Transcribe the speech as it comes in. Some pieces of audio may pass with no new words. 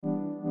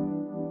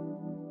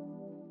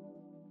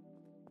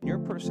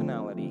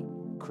personality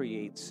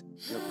creates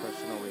your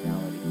personal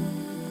reality.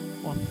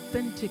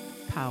 Authentic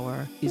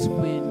power is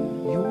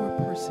when your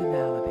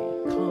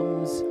personality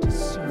comes to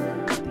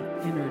serve the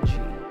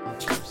energy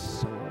of your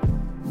soul.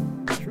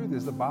 The truth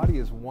is the body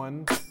is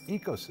one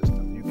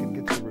ecosystem. You can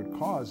get to the root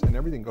cause and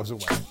everything goes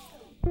away.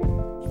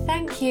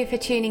 Thank you for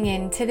tuning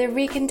in to the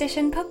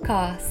Recondition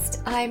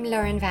podcast. I'm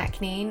Lauren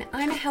Vaknine.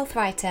 I'm a health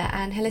writer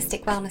and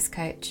holistic wellness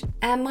coach.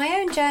 And my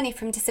own journey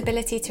from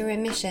disability to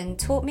remission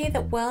taught me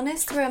that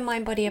wellness through a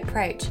mind-body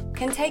approach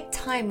can take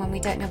time when we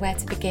don't know where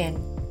to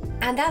begin.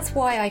 And that's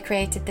why I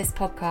created this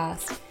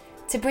podcast,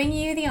 to bring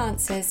you the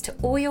answers to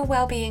all your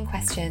well-being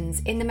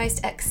questions in the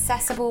most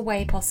accessible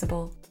way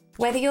possible.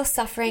 Whether you're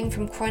suffering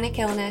from chronic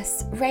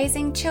illness,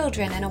 raising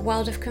children in a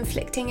world of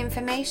conflicting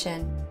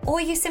information,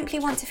 or you simply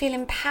want to feel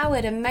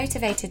empowered and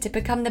motivated to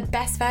become the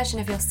best version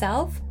of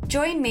yourself,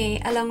 join me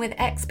along with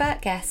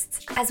expert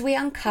guests as we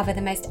uncover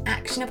the most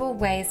actionable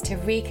ways to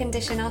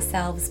recondition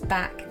ourselves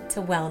back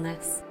to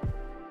wellness.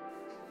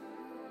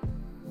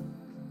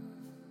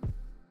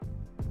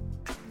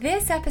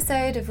 This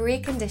episode of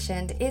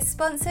Reconditioned is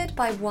sponsored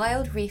by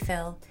Wild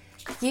Refill.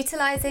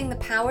 Utilising the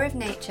power of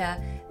nature,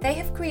 they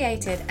have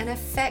created an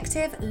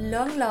effective,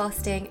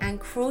 long-lasting and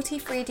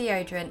cruelty-free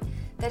deodorant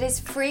that is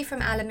free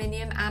from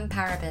aluminium and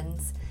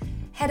parabens.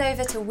 Head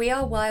over to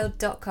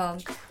wearewild.com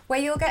where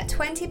you'll get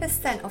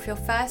 20% off your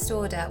first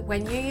order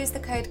when you use the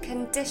code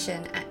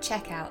CONDITION at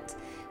checkout.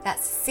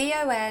 That's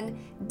CONDITION,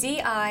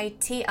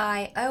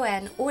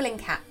 all in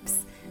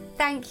caps.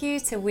 Thank you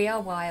to We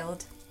Are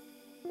Wild.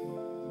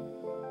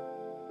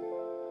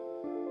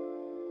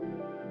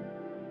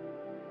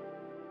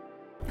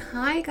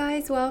 Hi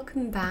guys,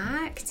 welcome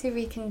back to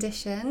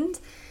Reconditioned.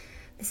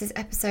 This is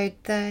episode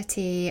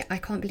 30. I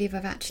can't believe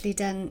I've actually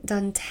done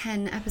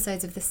 10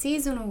 episodes of the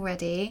season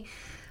already,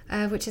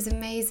 which is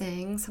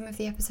amazing. Some of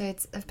the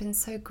episodes have been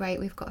so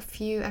great. We've got a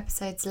few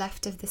episodes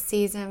left of the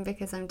season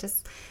because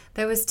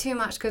there was too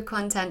much good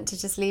content to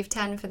just leave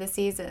 10 for the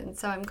season.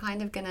 So I'm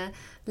kind of gonna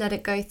let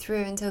it go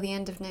through until the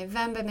end of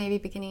November, maybe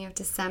beginning of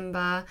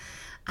December,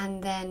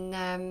 and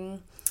then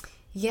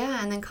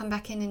and then come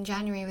back in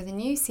January with a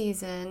new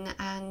season.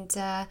 And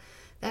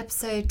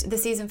the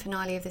season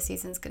finale of the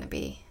season is going to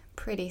be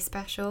pretty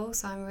special,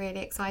 so I'm really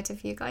excited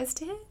for you guys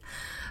to hear.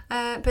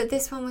 But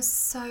this one was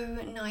so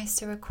nice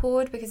to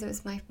record because it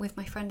was with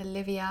my friend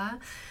Olivia.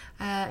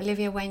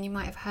 Olivia Wayne, you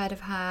might have heard of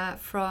her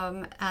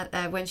from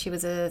when she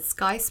was a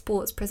Sky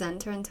Sports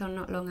presenter until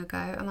not long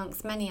ago,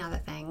 amongst many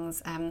other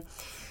things.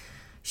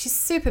 She's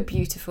super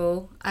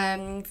beautiful.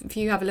 If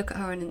you have a look at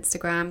her on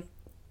Instagram,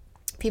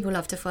 people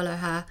love to follow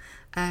her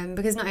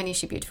because not only is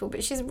she beautiful,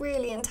 but she's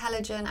really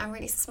intelligent and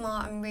really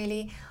smart and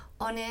really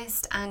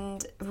honest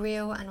and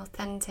real and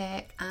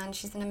authentic, and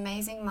she's an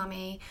amazing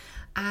mummy.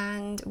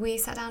 And we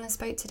sat down and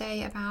spoke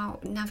today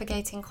about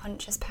navigating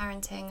conscious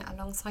parenting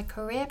alongside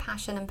career,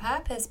 passion and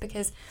purpose,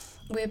 because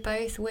we're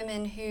both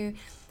women who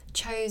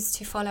chose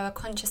to follow a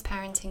conscious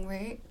parenting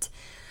route,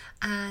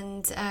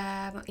 and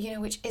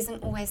which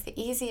isn't always the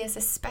easiest,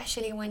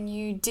 especially when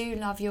you do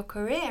love your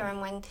career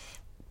and when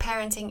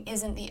parenting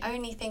isn't the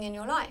only thing in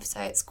your life. So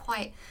it's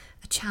quite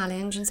a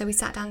challenge, and so we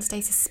sat down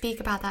today to speak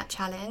about that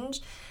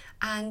challenge.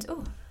 And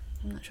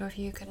I'm not sure if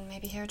you can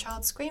maybe hear a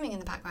child screaming in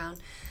the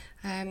background.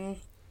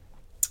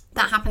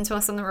 That happened to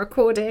us on the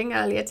recording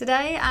earlier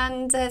today,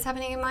 and it's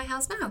happening in my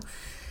house now.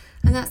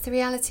 And that's the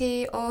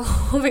reality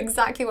of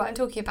exactly what I'm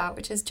talking about,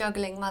 which is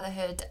juggling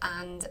motherhood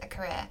and a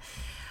career.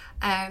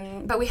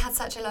 But we had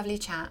such a lovely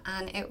chat,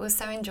 and it was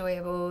so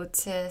enjoyable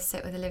to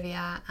sit with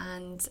Olivia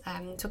and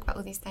talk about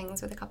all these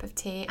things with a cup of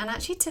tea, and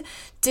actually to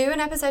do an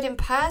episode in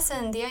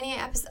person. The only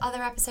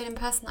other episode in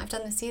person that I've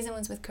done this season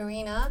was with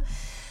Karina,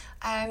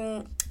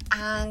 and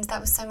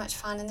that was so much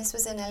fun. And this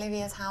was in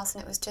Olivia's house,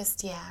 and it was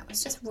just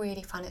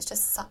really fun. It's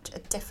just such a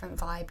different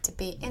vibe to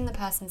be in the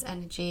person's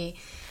energy.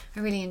 I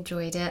really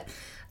enjoyed it.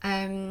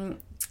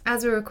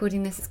 As we're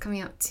recording this, it's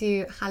coming up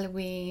to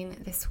Halloween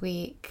this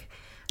week.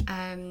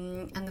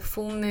 And the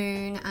full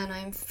moon, and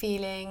I'm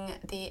feeling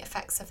the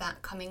effects of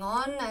that coming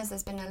on, as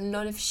there's been a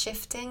lot of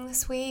shifting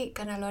this week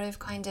and a lot of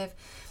kind of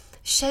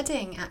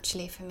shedding,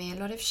 actually, for me, a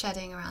lot of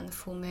shedding around the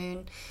full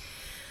moon,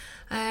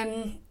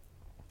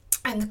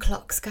 and the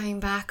clock's going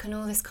back and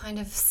all this kind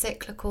of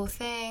cyclical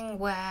thing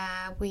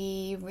where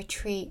we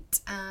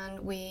retreat and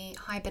we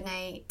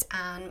hibernate,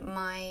 and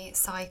my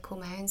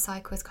own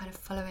cycle is kind of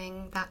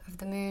following that of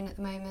the moon at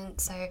the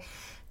moment, so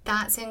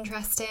that's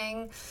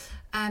interesting.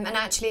 And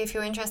actually, if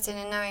you're interested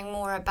in knowing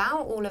more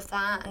about all of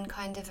that and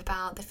kind of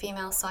about the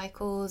female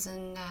cycles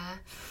and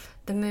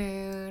the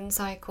moon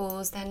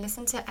cycles, then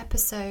listen to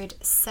episode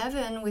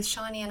 7 with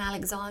Shani and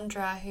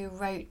Alexandra, who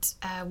wrote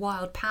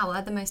Wild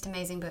Power, the most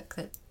amazing book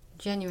that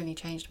genuinely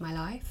changed my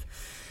life.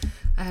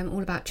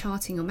 All about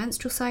charting your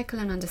menstrual cycle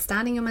and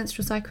understanding your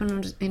menstrual cycle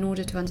in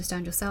order to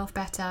understand yourself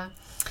better.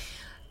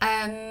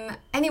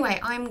 Anyway,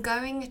 I'm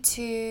going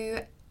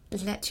to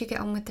let you get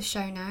on with the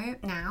show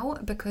now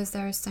because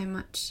there is so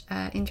much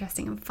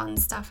interesting and fun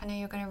stuff. I know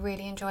you're going to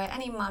really enjoy it.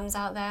 Any mums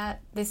out there,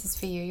 this is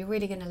for you. You're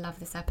really going to love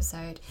this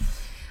episode.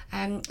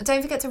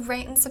 Don't forget to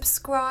rate and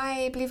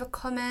subscribe, leave a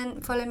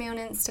comment, follow me on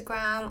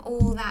Instagram,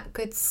 all that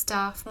good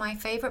stuff. My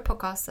favourite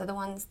podcasts are the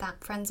ones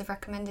that friends have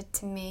recommended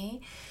to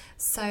me.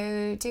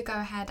 So do go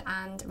ahead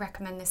and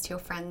recommend this to your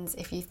friends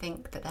if you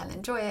think that they'll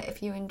enjoy it,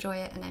 if you enjoy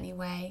it in any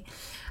way.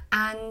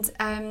 And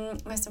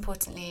most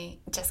importantly,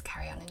 just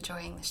carry on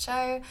enjoying the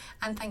show,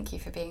 and thank you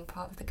for being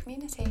part of the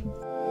community.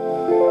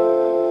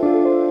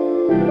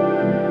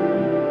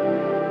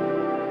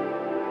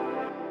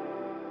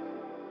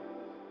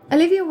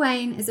 Olivia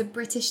Wayne is a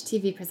British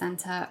TV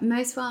presenter,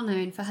 most well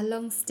known for her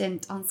long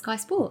stint on Sky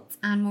Sports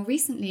and more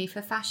recently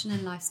for fashion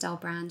and lifestyle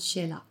brand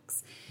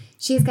SheerLuxe.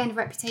 She has gained a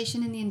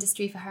reputation in the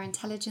industry for her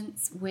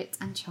intelligence, wit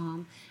and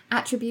charm,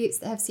 attributes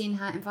that have seen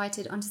her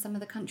invited onto some of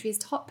the country's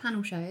top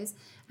panel shows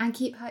and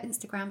keep her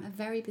Instagram a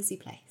very busy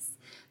place.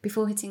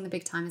 Before hitting the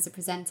big time as a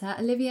presenter,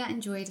 Olivia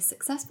enjoyed a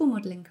successful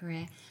modelling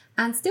career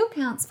and still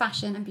counts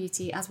fashion and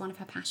beauty as one of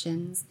her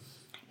passions.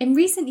 In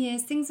recent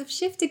years, things have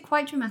shifted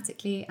quite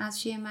dramatically as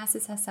she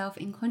immerses herself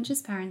in conscious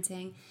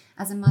parenting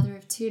as a mother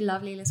of 2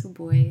 lovely little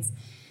boys.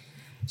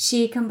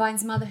 She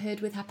combines motherhood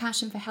with her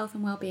passion for health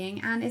and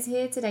well-being and is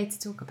here today to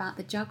talk about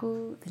the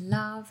juggle, the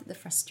love, the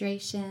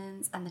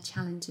frustrations and the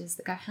challenges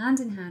that go hand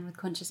in hand with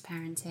conscious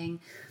parenting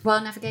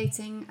while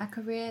navigating a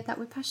career that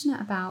we're passionate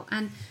about.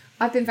 And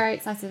I've been very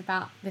excited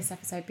about this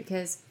episode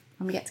because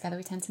when we get together,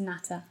 we tend to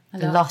natter a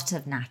lot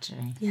of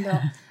nattering. A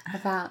lot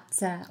about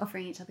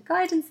offering each other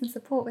guidance and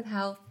support with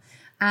health.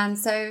 And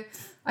so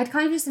I'd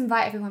kind of just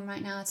invite everyone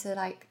right now to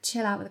like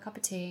chill out with a cup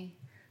of tea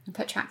and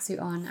put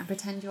tracksuit on and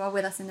pretend you are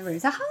with us in the room.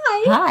 So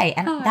hi! Hi,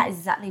 and that is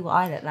exactly what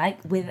I look like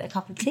with a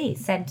cup of tea,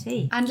 send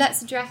tea. And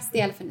let's address the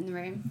elephant in the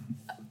room.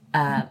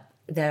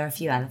 There are a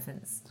few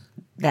elephants.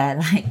 They're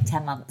like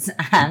 10 months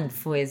and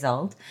 4 years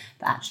old,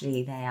 but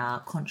actually they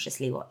are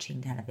consciously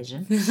watching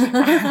television.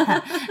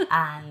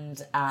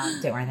 And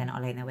don't worry, they're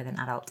not alone, they're with an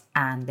adult,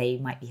 and they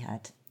might be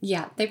heard.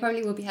 Yeah, they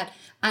probably will be heard.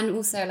 And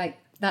also, like,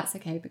 that's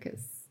okay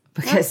because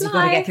you've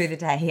got to get through the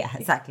day. Yeah,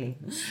 exactly.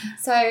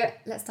 So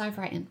let's dive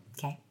right in.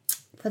 Okay.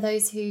 For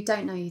those who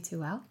don't know you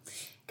too well,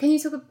 can you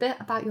talk a bit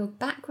about your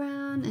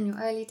background and your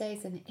early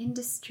days in the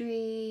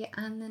industry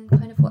and then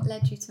kind of what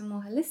led you to a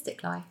more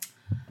holistic life?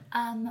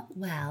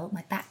 Well,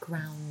 my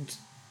background...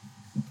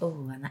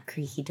 Oh, and that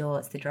creaky door,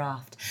 it's the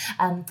draft.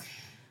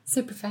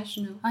 So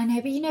professional. I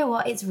know, but you know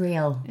what? It's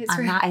real. It's and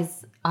real. That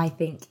is, I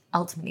think,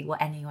 ultimately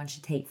what anyone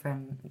should take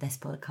from this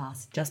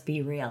podcast. Just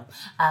be real.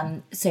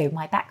 So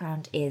my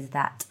background is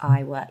that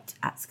I worked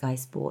at Sky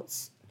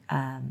Sports,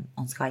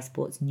 on Sky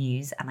Sports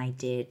News, and I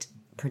did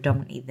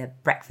predominantly the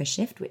breakfast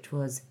shift, which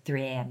was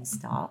 3 a.m.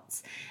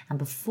 starts. And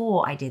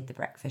before I did the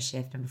breakfast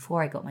shift and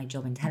before I got my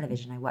job in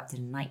television, I worked in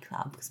a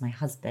nightclub because my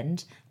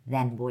husband,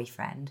 then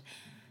boyfriend,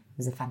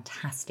 was a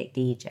fantastic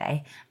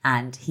DJ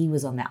and he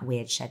was on that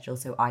weird schedule.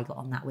 So I got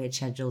on that weird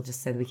schedule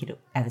just so that we could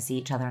ever see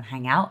each other and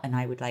hang out. And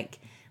I would like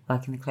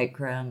work in the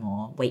cloakroom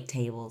or wait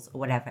tables or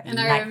whatever. And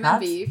I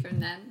remember you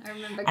from then. I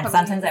remember. And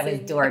sometimes I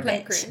was Dora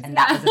bitch and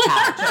that was a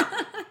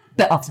character.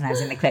 But often I was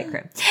in the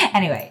cloakroom.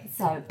 Anyway,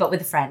 but with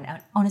a friend,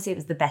 and honestly, it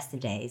was the best of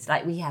days.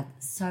 Like, we had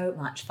so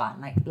much fun.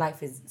 Like,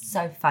 life is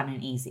so fun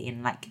and easy.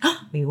 And, like,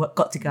 we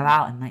got to go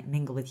out and, like,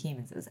 mingle with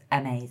humans. It was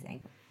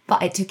amazing.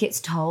 But it took its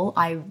toll.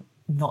 I'm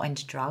not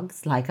into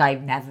drugs. Like,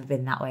 I've never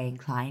been that way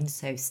inclined.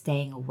 So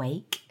staying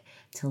awake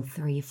till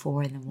 3,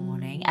 4 in the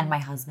morning. And my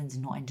husband's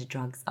not into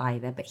drugs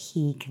either. But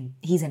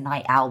he's a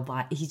night owl,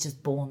 but he's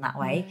just born that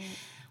way.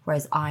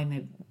 Whereas I'm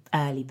an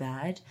early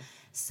bird.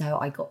 So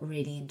I got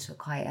really into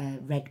quite a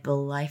Red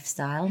Bull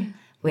lifestyle,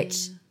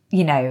 which,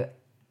 you know,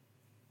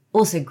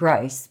 also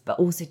gross, but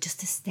also just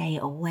to stay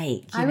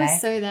awake. I was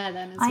so there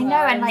then as well. I know,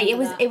 and like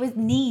it was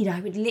need. I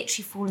would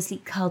literally fall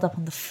asleep curled up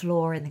on the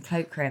floor in the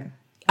cloakroom.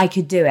 I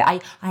could do it. I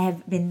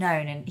have been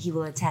known, and he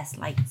will attest,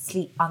 like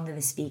sleep under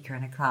the speaker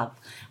in a club.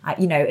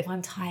 You know, if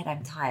I'm tired,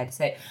 I'm tired.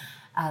 So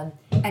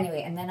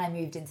anyway, and then I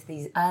moved into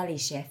these early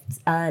shifts,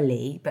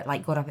 but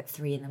like got up at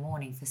 3 in the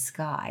morning for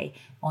Sky,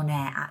 on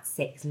air at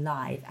 6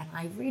 live, and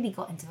I really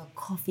got into a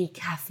coffee,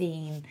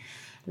 caffeine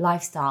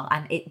lifestyle,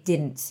 and it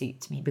didn't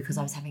suit me because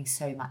I was having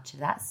so much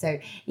of that. So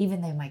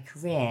even though my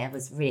career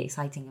was really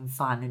exciting and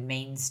fun and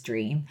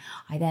mainstream,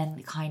 I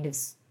then kind of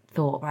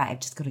thought, right, I've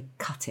just got to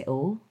cut it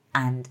all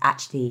and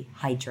actually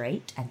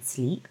hydrate and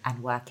sleep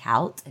and work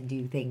out and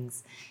do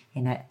things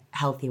in a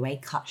healthy way,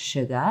 cut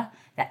sugar.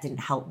 That didn't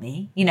help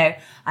me. You know,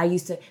 I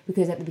used to,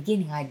 because at the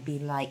beginning I'd be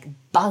like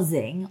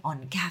buzzing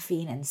on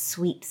caffeine and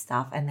sweet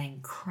stuff and then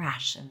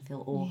crash and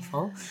feel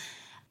awful. Yeah.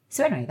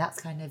 So anyway, that's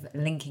kind of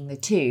linking the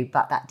two,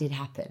 but that did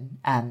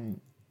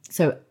happen.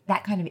 So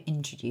that kind of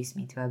introduced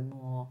me to a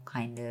more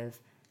kind of,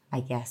 I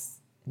guess,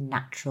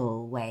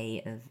 natural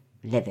way of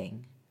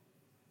living.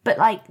 But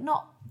like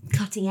not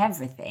cutting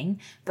everything,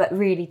 but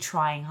really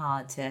trying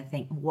hard to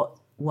think what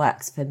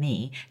works for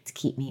me to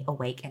keep me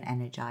awake and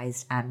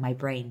energized and my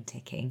brain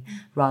ticking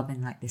rather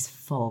than like this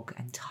fog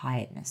and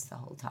tiredness the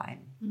whole time.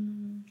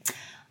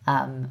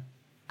 And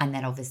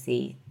then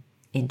obviously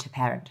into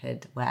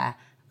parenthood where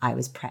I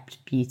was prepped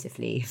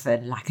beautifully for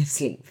lack of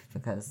sleep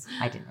because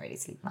I didn't really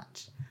sleep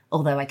much.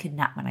 Although I could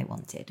nap when I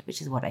wanted,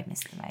 which is what I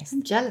miss the most.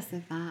 I'm jealous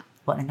of that.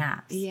 What, the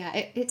naps? Yeah,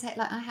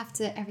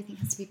 everything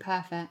has to be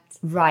perfect.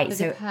 Right, There's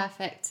so a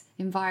perfect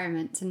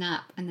environment to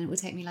nap, and then it will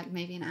take me like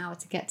maybe an hour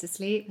to get to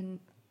sleep. And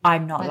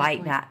I'm not by like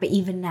point. that. But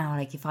even now,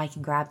 like if I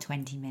can grab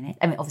 20 minutes,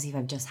 I mean, obviously if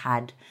I've just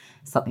had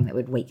something that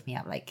would wake me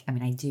up, like, I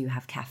mean, I do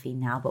have caffeine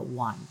now, but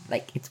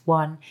it's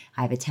one.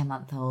 I have a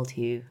 10-month-old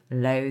who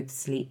loathes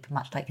sleep,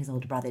 much like his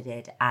older brother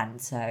did.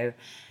 And so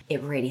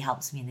it really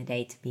helps me in the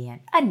day to be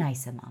a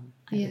nicer mum,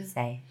 I would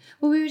say.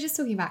 Well, we were just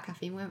talking about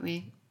caffeine, weren't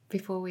we?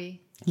 Before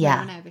we went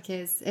on air,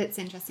 because it's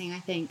interesting, I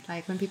think,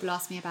 like when people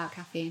ask me about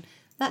caffeine,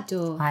 that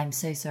door. I'm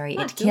so sorry.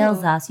 That It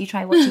kills door. us. You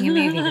try watching a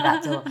movie with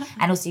that door.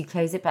 And also you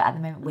close it, but at the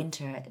moment,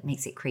 winter, it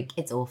makes it creak.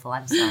 It's awful.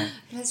 I'm sorry.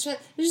 Let's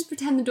just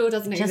pretend the door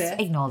doesn't Just exist.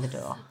 ignore the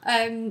door.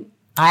 Um,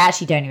 I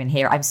actually don't even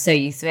hear it. I'm so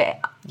used to it.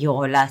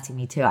 You're alerting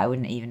me too. I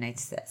wouldn't even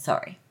notice it.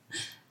 Sorry.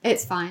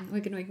 It's fine. We're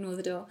going to ignore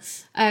the door.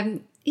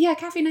 Yeah,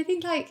 caffeine, I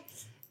think like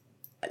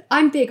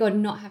I'm big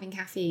on not having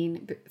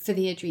caffeine for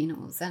the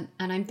adrenals, and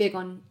I'm big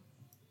on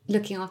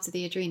looking after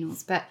the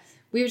adrenals. But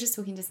we were just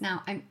talking just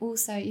now. I'm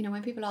also,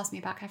 when people ask me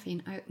about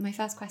caffeine, my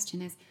first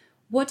question is,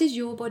 what does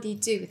your body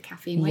do with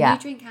caffeine? When you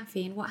drink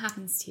caffeine, what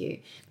happens to you?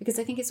 Because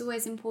I think it's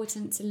always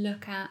important to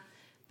look at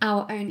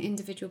our own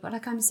individual, but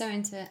like I'm so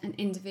into an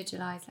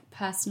individualized, like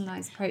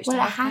personalized approach to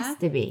Well, it healthcare. has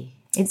to be.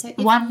 It's So if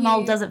one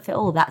mold you- doesn't fit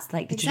all. That's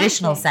like the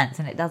traditional sense,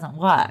 and it doesn't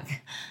work.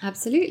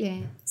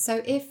 Absolutely.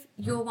 So if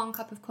your one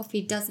cup of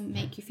coffee doesn't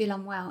make you feel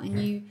unwell and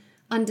you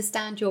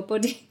understand your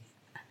body,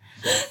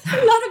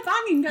 a lot of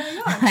banging going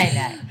on.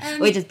 I know.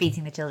 We're just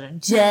beating the children.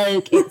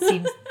 Joke. It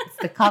seems it's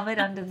the cupboard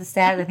under the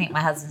stairs. I think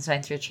my husband's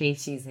trying to retrieve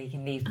shoes so he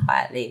can leave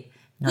quietly,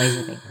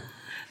 noisily.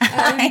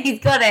 He's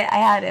got it.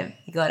 I heard him.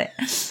 He got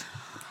it.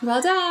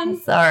 Well done.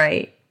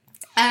 Sorry.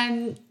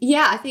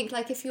 Yeah, I think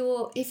like if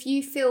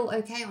you feel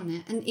okay on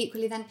it, and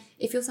equally then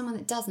if you're someone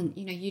that doesn't,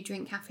 you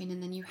drink caffeine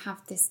and then you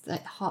have this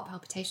like heart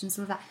palpitations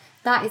and all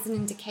that is an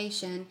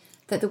indication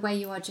that the way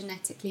you are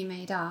genetically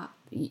made up,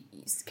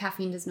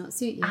 caffeine does not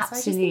suit you. So I just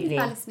think Absolutely. it's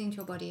about listening to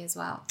your body as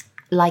well.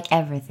 Like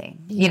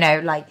everything,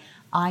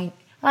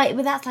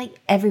 but that's like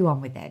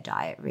everyone with their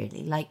diet,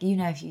 really. Like,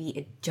 if you eat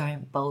a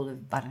giant bowl of,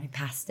 I don't know,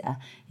 pasta,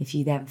 if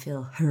you then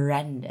feel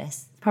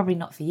horrendous, it's probably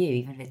not for you,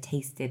 even if it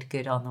tasted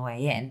good on the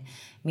way in.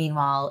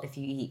 Meanwhile, if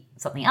you eat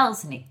something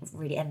else and it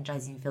really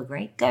energizes you and feel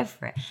great, go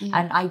for it. Yeah.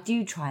 And I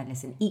do try and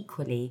listen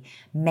equally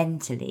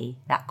mentally.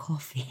 That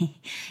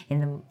coffee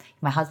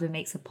my husband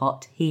makes a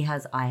pot, he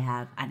has, I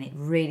have, and it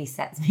really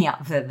sets me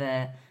up for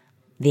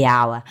the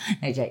hour,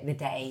 no joke, the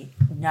day,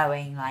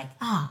 knowing like,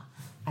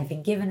 I've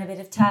been given a bit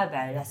of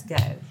turbo, let's go,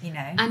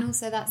 And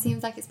also that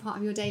seems like it's part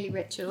of your daily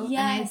ritual. And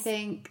I Yes,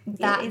 think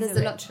that is there's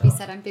a a lot to be ritual.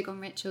 said. I'm big on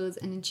rituals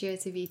and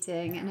intuitive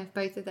eating. And if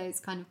both of those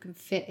kind of can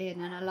fit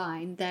in and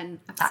align, then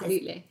That is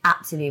absolutely.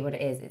 absolutely what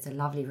it is. It's a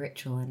lovely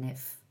ritual, and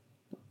if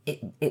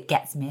it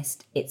gets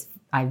missed,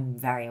 I'm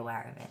very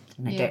aware of it,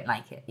 and I don't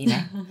like it,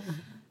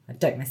 I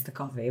don't miss the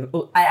coffee.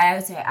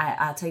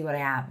 I'll tell you what I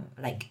am,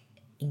 like,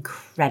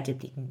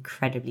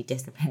 incredibly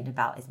disciplined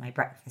about is my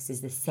breakfast is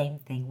the same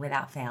thing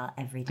without fail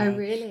every day. Oh,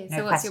 really? No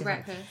So what's your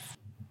question. breakfast?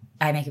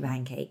 I make a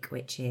pancake,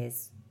 which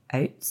is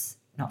oats,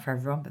 not for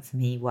everyone, but for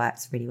me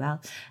works really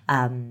well.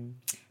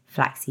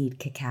 Flaxseed,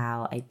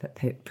 cacao, I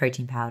put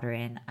protein powder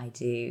in. I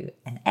do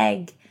an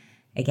egg,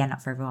 again,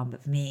 not for everyone,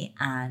 but for me,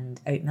 and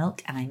oat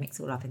milk, and I mix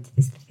it all up into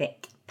this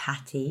thick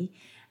patty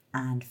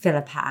and fill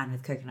a pan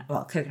with coconut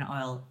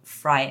oil,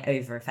 fry it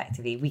over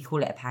effectively. We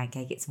call it a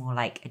pancake. It's more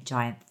like a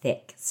giant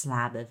thick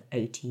slab of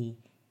oaty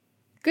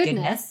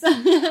Goodness.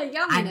 Yumminess.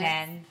 and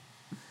then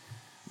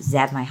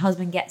Zeb, my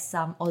husband, gets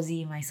some.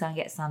 Ozzy, my son,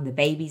 gets some. The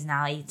baby's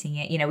now eating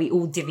it. We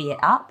all divvy it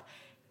up,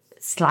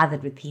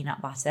 slathered with peanut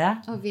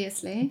butter,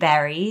 Obviously.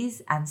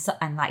 berries, and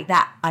like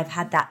that. I've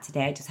had that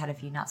today. I just had a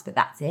few nuts, but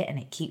that's it. And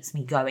it keeps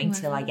me going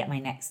till I get my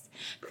next.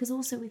 Because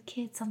also with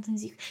kids,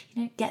 sometimes you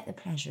don't get the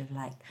pleasure of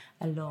like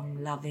a long,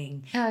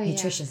 loving,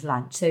 nutritious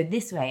lunch. So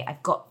this way,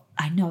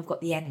 I know I've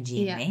got the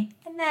energy in me,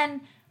 and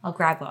then I'll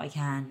grab what I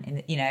can,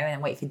 and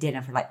then wait for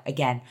dinner for like,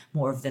 again,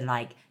 more of the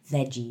like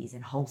veggies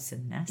and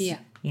wholesomeness. Yeah.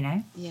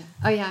 Yeah.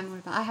 Oh yeah, I'm all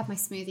about. I have my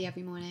smoothie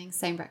every morning,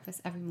 same breakfast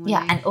every morning.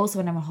 Yeah, and also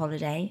when I'm on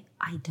holiday,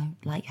 I don't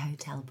like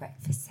hotel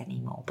breakfasts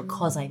anymore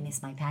because I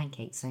miss my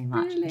pancakes so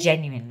much. Really?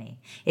 Genuinely.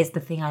 It's the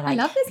thing I like.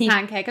 I love this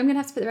pancake. I'm gonna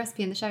have to put the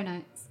recipe in the show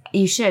notes.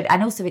 You should.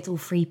 And also it's all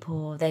free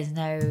pour. There's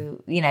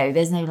no,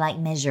 there's no like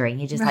measuring.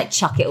 You just like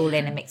chuck it all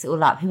in and mix it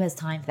all up. Who has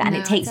time for that? And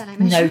No, it I takes don't like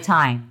no measuring.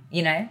 time,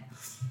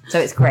 So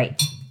it's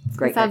great. It's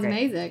great. It sounds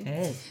great, great. amazing. It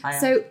is.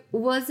 So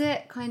was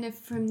it kind of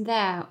from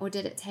there, or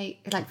did it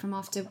take like from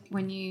after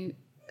when you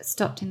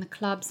stopped in the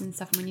clubs and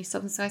stuff, and when you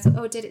stopped in society,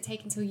 or did it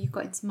take until you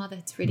got into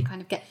motherhood to really kind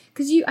of get,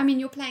 because you're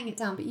playing it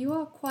down, but you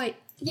are quite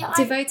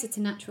devoted to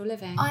natural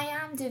living. I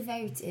am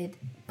devoted,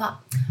 but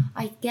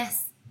I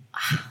guess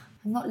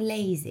I'm not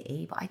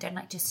lazy, but I don't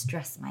like to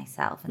stress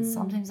myself. And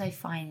sometimes I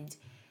find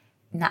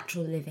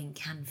natural living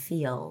can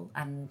feel,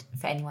 and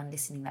for anyone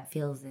listening that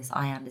feels this,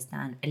 I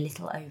understand, a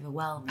little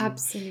overwhelming.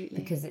 Absolutely.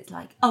 Because it's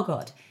like, oh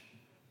God,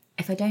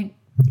 if I don't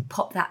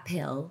pop that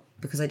pill,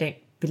 because I don't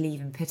believe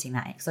in putting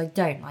that in, because I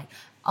don't. Like,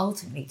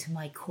 ultimately, to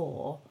my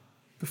core,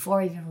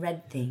 before I even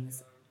read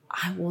things,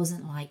 I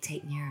wasn't like,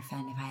 take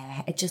Nurofen if I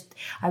have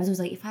I was always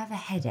like, if I have a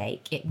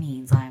headache, it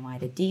means I am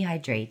either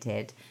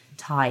dehydrated,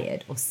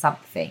 tired, or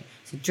something.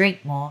 So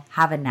drink more,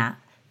 have a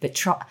nap, but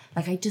try,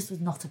 like, I just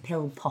was not a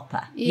pill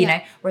popper, you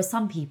know? Whereas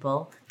some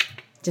people,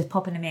 just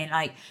popping them in,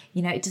 like,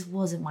 you know, it just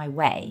wasn't my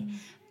way.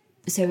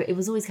 So it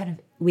was always kind of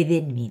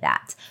within me,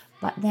 that.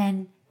 But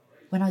then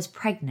when I was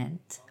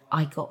pregnant,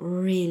 I got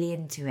really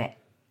into it.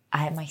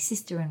 My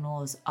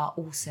sister-in-laws are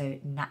also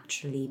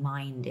naturally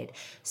minded.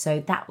 So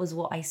that was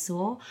what I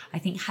saw. I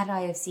think had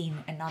I have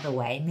seen another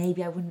way,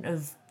 maybe I wouldn't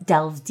have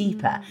delved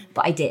deeper,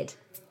 but I did.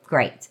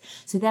 Great.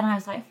 So then I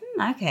was like,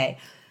 okay.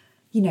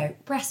 You know,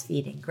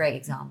 breastfeeding, great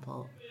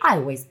example. I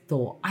always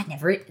thought, I'd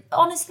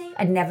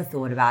never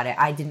thought about it.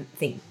 I didn't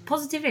think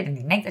positively, I didn't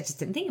think negative, I just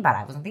didn't think about it.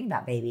 I wasn't thinking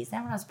about babies.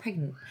 Then when I was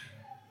pregnant,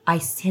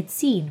 I had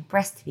seen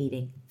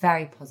breastfeeding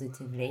very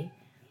positively,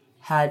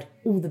 heard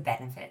all the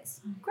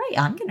benefits. Great,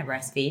 I'm going to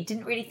breastfeed.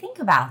 Didn't really think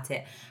about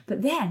it.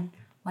 But then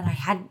when I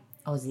had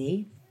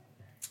Ozzy,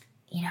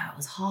 you know, it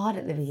was hard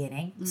at the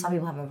beginning. Some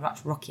people have a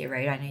much rockier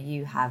road. I know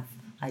you have,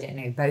 I don't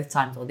know, both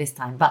times or this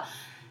time. But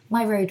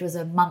my road was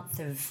a month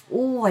of,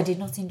 I did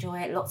not enjoy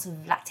it. Lots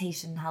of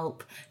lactation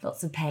help,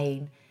 lots of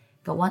pain.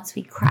 But once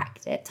we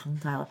cracked it, tongue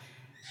tie,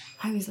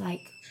 I was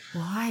like,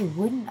 why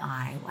wouldn't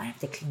I? Why have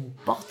to clean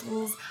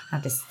bottles? I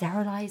have to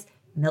sterilize.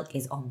 Milk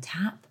is on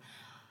tap.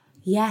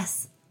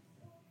 Yes,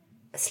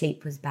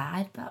 sleep was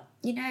bad, but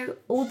you know,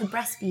 all the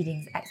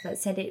breastfeeding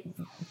experts said it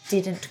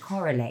didn't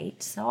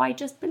correlate. So I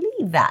just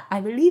believe that.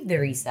 I believe the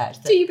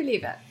research. Do you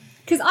believe it?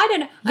 Because I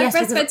don't know. Yes,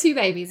 I've breastfed 2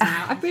 babies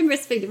now. I've been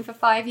breastfeeding for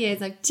 5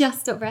 years. I've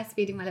just stopped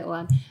breastfeeding my little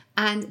one.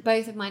 And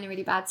both of mine are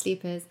really bad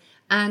sleepers.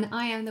 And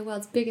I am the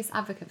world's biggest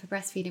advocate for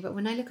breastfeeding. But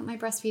when I look at my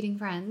breastfeeding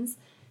friends,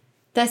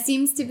 there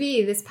seems to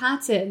be this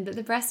pattern that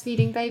the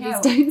breastfeeding babies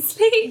don't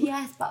sleep.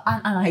 Yes, but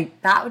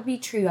that would be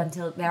true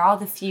until there are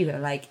the few that are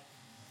like,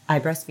 I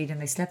breastfeed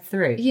and they slept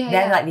through.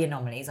 They're like the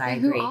anomalies, I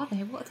agree. Who are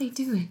they? What are they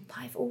doing? But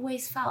I've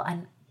always felt,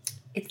 and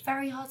it's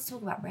very hard to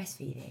talk about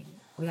breastfeeding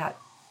without,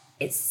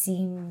 it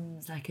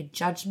seems like a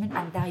judgment,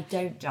 and I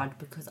don't judge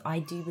because I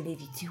do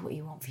believe you do what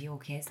you want for your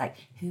kids. Like,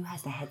 who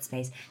has the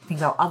headspace to think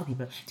about what other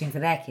people are doing for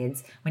their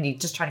kids when you're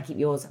just trying to keep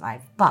yours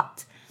alive?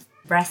 But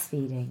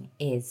breastfeeding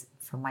is,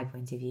 from my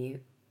point of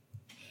view,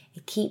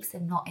 it keeps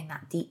them not in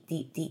that deep,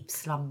 deep, deep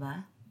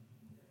slumber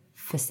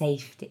for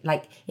safety.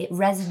 Like, it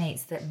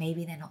resonates that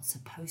maybe they're not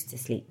supposed to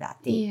sleep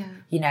that deep,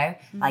 you know,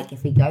 like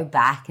if we go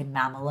back and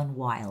mammal and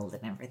wild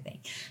and everything.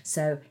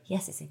 So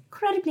yes, it's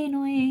incredibly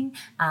annoying,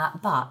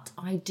 but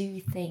I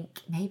do think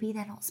maybe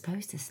they're not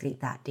supposed to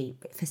sleep that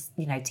deep for,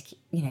 you know, to keep,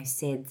 you know,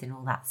 SIDS and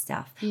all that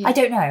stuff. I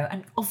don't know,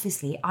 and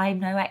obviously I'm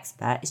no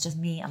expert, it's just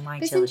me and my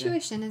children. It's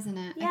intuition, isn't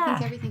it? I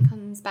think everything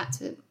comes back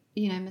to,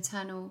 you know,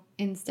 maternal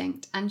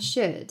instinct, and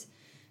should.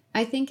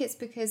 I think it's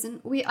because,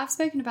 and I've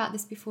spoken about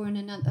this before on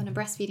a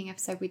breastfeeding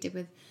episode we did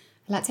with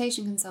a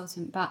lactation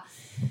consultant, but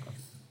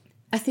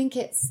I think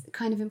it's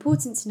kind of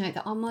important to note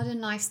that our modern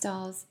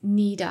lifestyles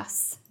need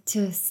us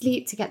to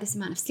sleep, to get this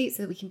amount of sleep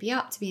so that we can be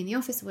up, to be in the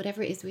office or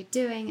whatever it is we're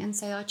doing. And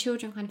so our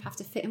children kind of have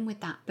to fit in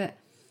with that. But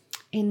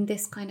in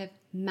this kind of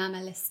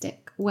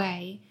mammalistic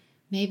way,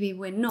 maybe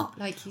we're not,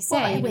 like you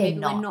say, maybe we're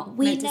not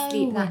meant to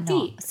sleep that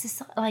deep.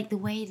 It's like the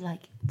way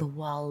like the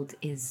world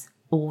is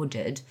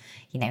ordered,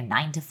 you know,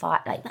 9 to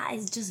 5, like that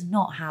is just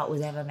not how it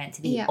was ever meant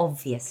to be.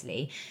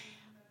 Obviously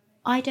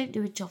I don't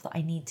do a job that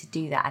I need to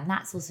do that, and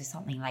that's also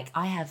something, like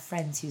I have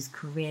friends whose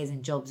careers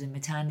and jobs and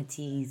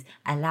maternities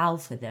allow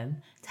for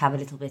them to have a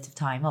little bit of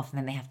time off, and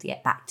then they have to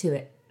get back to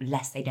it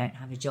lest they don't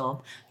have a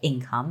job,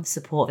 income,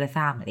 support their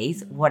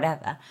families,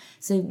 whatever.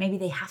 So maybe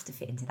they have to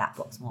fit into that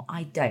box more.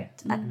 I don't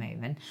at the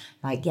moment.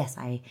 Like, yes,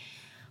 I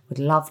would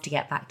love to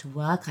get back to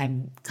work.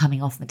 I'm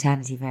coming off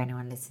maternity for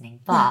anyone listening,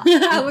 but we're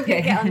going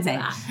to get onto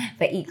that.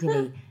 But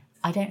equally,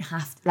 I don't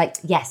have to, like,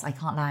 yes, I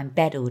can't lie in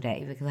bed all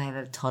day because I have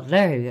a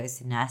toddler who goes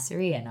to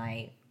nursery and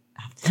I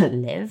have to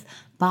live.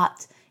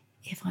 But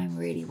if I'm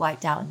really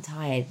wiped out and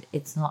tired,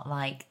 it's not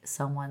like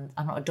I'm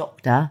not a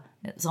doctor.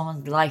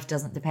 Someone's life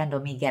doesn't depend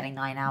on me getting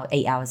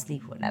 8 hours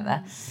sleep or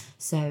whatever.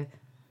 So,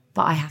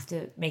 but I have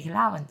to make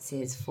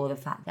allowances for the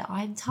fact that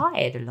I'm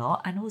tired a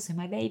lot, and also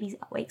my baby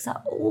wakes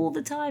up all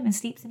the time and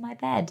sleeps in my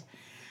bed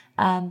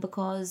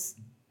because,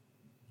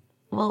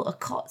 well, a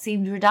cot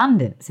seemed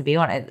redundant, to be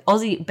honest.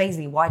 Ozzy,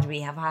 basically, why do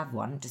we have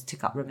one? Just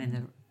took up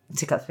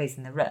space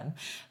in the room,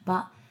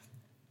 but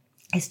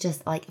it's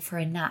just like for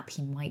a nap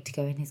he might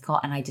go in his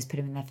cot, and I just put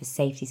him in there for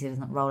safety so he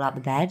doesn't roll out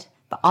the bed.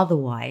 But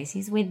otherwise,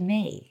 he's with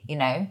me, you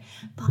know.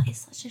 But it's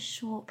such a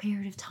short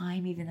period of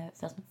time, even though it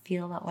doesn't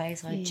feel that way.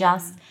 So I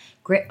just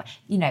grip,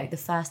 you know, the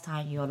first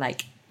time you're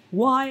like,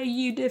 why are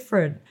you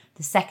different?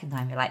 The second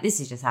time you're like,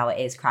 this is just how it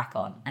is, crack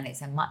on. And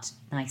it's a much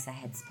nicer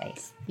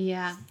headspace.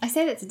 Yeah. I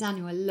say that to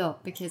Daniel a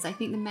lot because I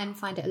think the men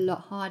find it a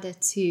lot harder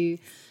to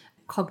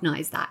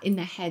cognise that in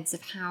their heads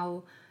of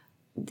how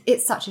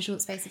it's such a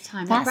short space of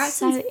time. That's like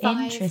so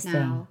interesting.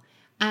 Now.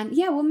 And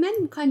yeah, well,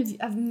 men kind of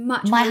have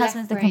much My more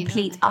husband's the left brain,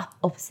 complete aren't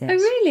opposite. they? Oh,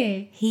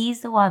 really?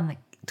 He's the one that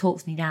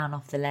talks me down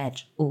off the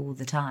ledge all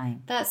the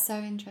time. That's so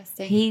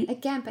interesting.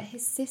 But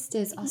his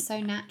sisters are so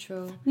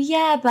natural.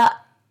 Yeah, but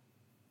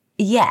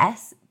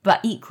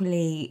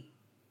equally,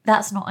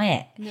 that's not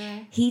it.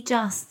 No. He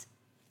just,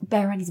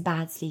 Bear is a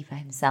bad sleeper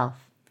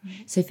himself.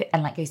 So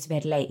goes to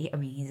bed late.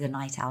 He's a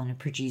night owl and a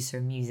producer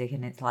of music,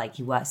 and it's like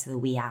he works to the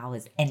wee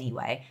hours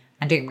anyway.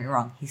 And don't get me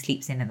wrong, he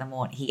sleeps in the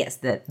morning. He gets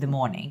the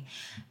morning,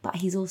 but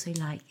he's also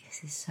like,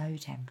 this is so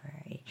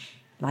temporary.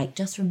 Like,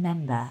 just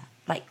remember,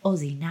 like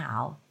Ozzy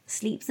now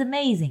sleeps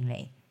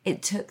amazingly.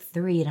 It took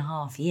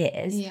 3.5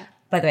 years. Yeah.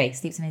 By the way,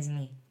 sleeps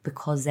amazingly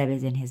because Zeb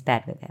is in his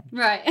bed with him.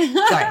 Right.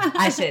 Sorry,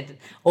 I should.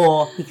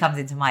 Or he comes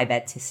into my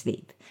bed to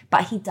sleep.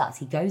 But he does.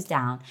 He goes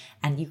down,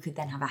 and you could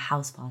then have a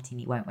house party and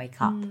he won't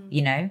wake up,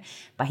 you know?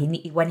 But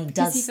when he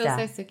does he feels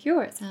so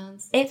secure, it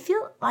sounds. It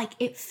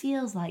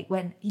feels like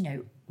when, you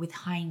know, with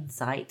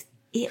hindsight,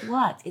 it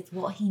worked. It's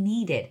what he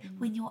needed.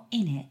 When you're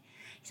in it,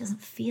 it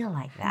doesn't feel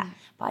like that.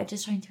 But I'm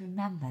just trying to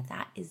remember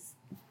that is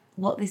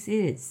what this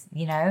is,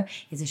 you know?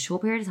 It's a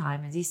short period of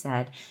time, as you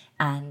said,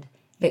 and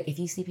look, if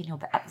you sleep in your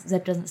bed,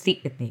 Zeb doesn't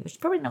sleep with me, which is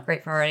probably not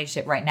great for our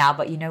relationship right now,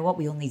 but you know what?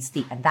 We all need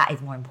sleep, and that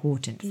is more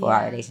important for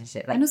our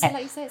relationship. And also,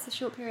 like you say, it's a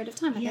short period of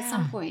time. Like, at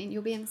some point,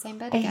 you'll be in the same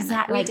bed again.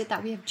 Exactly. Like, we did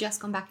that. We have just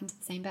gone back into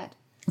the same bed.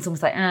 It's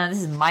almost like,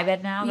 this is my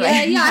bed now. Yeah,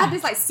 I had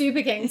this, like,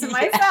 super king to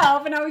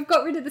myself, and now we've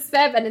got rid of the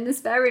spare bed in the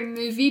spare room,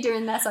 moved Vida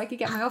in there so I could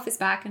get my office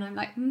back, and I'm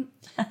like,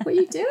 what are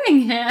you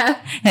doing here?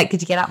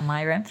 Could you get out of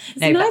my room?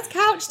 It's a nice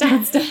couch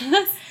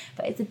downstairs.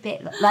 But it's a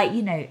bit like,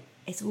 you know,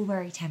 it's all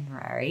very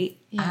temporary,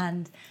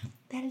 and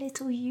they're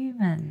little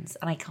humans,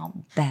 and I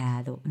can't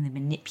bear the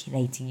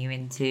manipulating you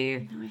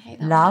into I hate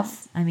that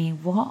love. I mean,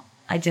 what?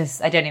 I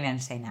don't even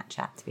entertain that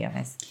chat, to be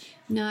honest.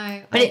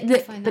 No,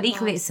 but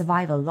equally, it's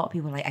survival. A lot of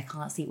people are like, I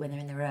can't sleep when they're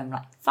in the room.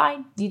 Like,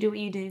 fine, you do what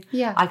you do.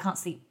 Yeah, I can't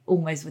sleep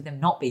almost with them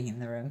not being in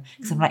the room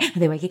because I'm like, are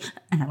they waking?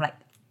 And I'm like,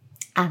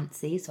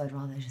 antsy. So I'd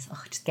rather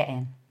just get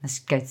in. Let's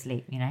go to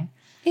sleep. You know.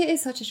 It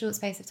is such a short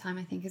space of time,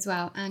 I think, as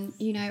well. And,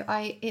 you know,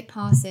 it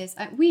passes.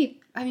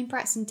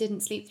 Braxton didn't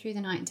sleep through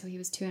the night until he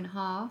was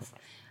 2.5.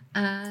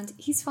 And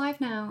he's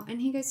 5 now,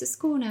 and he goes to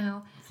school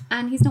now,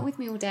 and he's not with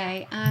me all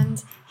day,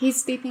 and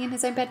he's sleeping in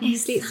his own bed, and he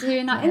sleeps through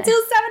the night until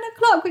 7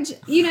 o'clock, which,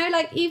 you know,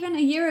 like, even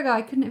a year ago,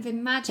 I couldn't have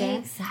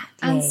imagined.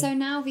 Exactly. And so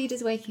now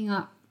Vida's waking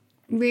up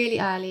really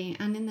early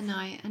and in the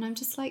night, and I'm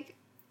just like,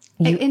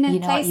 in a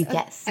place of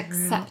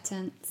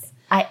acceptance.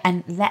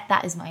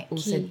 That is my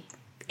also... Key.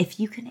 If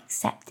you can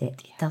accept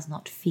it, it does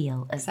not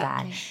feel as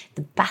bad.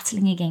 The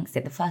battling against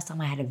it, the first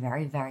time I had a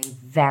very, very,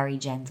 very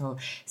gentle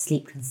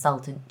sleep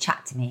consultant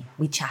chat to me,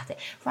 we chatted,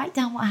 write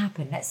down what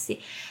happened. Let's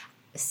see,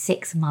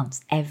 6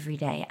 months every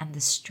day, and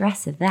the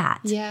stress of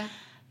that. Yeah.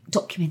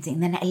 Documenting.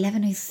 Then at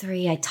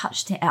 11:03, I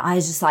touched it. I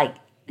was just like,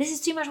 this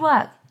is too much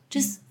work.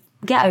 Just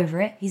get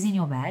over it. He's in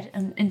your bed,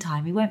 and in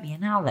time he won't be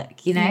an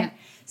outlook, you know? Yeah.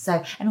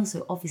 So, and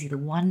also, obviously, the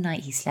one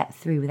night he slept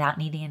through without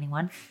needing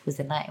anyone was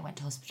the night I went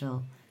to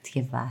hospital to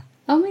give birth.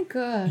 Oh my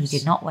gosh. He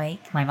did not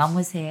wake. My mum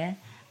was here,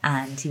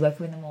 and he woke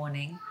up in the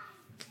morning,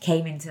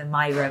 came into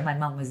my room. My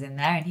mum was in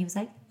there, and he was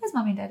like, where's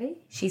Mummy and Daddy?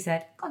 She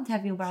said, go and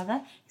have your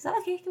brother. He's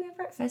like, okay, can we have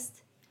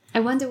breakfast?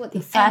 I wonder what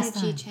the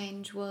energy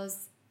change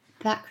was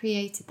that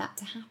created that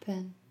to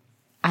happen.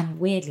 And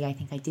weirdly, I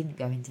think I didn't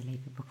go into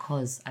labour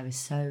because I was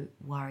so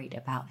worried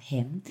about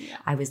him. Yeah.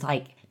 I was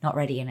like not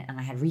ready, and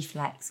I had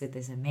reflex with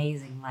this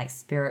amazing like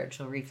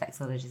spiritual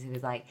reflexologist who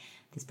was like,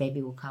 this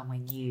baby will come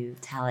when you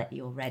tell it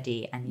you're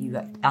ready and you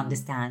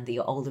understand that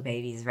your older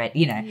baby is ready,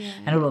 you know,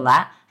 and all of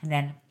that. And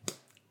then,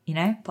 you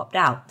know, popped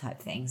out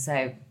type thing.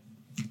 So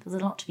there's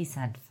a lot to be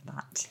said for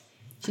that.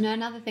 Do you know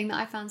another thing that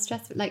I found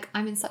stressful? Like,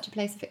 I'm in such a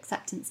place of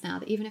acceptance now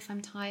that even if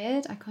I'm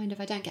tired, I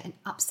don't get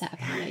upset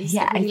about it. I used to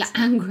get really like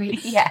angry.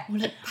 Yeah. Or,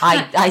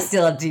 like, I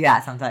still do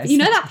that sometimes. You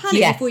know that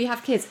panic before you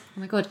have kids? Oh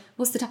my God,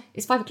 what's the time?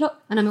 It's 5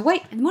 o'clock and I'm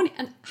awake in the morning.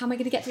 And how am I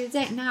going to get through the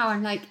day? Now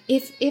I'm like,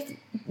 if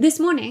this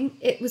morning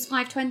it was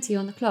 5:20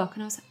 on the clock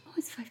and I was like, oh,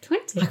 it's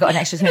 5:20. I got an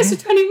extra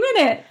 20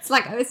 minutes.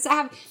 Like, I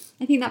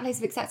think that place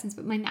of acceptance,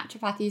 but my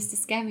naturopath used to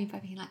scare me by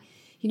being like,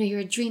 you know,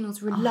 your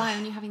adrenals rely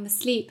on you having the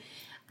sleep.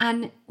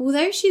 And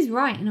although she's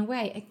right in a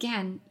way,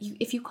 again,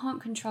 if you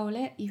can't control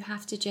it, you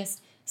have to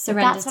just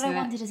surrender to it. That's what I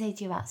wanted to say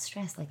to you about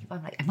stress. Like, if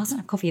I'm like, I mustn't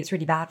have coffee, it's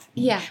really bad for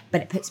me. Yeah.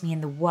 But it puts me in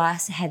the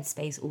worst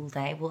headspace all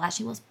day. Well,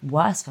 actually, what's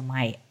worse for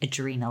my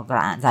adrenal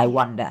glands, I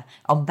wonder,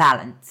 on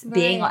balance,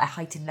 being at a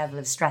heightened level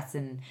of stress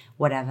and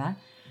whatever.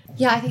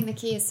 Yeah, I think the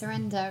key is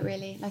surrender,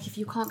 really. Like, if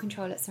you can't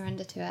control it,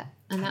 surrender to it.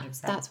 And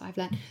that's what I've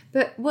learned.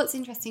 But what's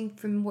interesting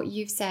from what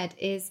you've said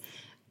is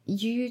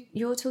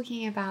you're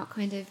talking about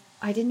kind of,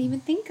 I didn't even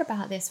think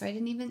about this, or I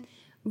didn't even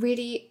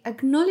really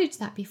acknowledge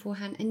that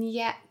beforehand. And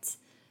yet,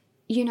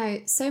 you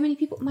know, so many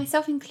people,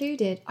 myself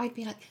included, I'd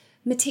be like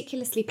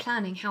meticulously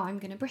planning how I'm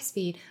going to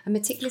breastfeed and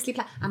meticulously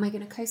plan, am I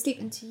going to co-sleep?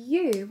 And to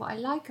you, what I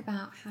like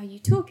about how you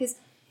talk is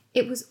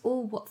it was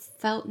all what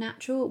felt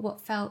natural,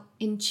 what felt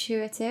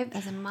intuitive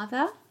as a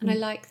mother. And I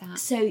like that.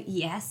 So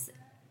yes,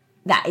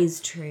 that is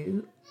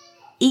true.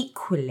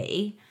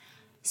 Equally,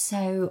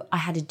 so I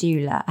had a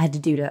doula,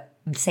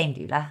 same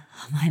doula,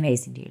 my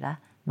amazing doula,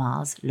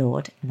 Mars,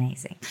 Lord,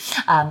 amazing,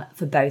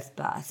 for both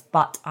births.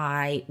 But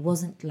I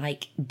wasn't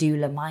like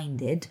doula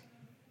minded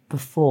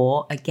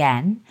before.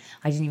 Again,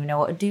 I didn't even know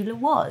what a doula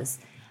was.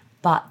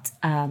 But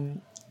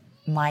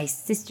my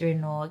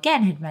sister-in-law,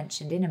 again, had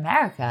mentioned in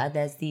America,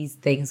 there's these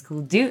things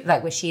called doula,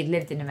 like where she had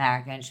lived in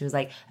America, and she was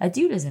like, a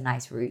doula's a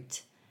nice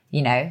route,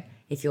 you know,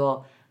 if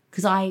you're,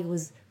 because I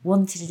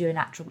wanted to do a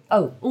natural,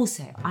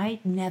 also, I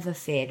never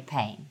feared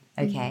pain.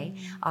 Okay,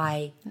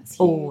 That's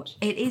huge.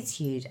 It is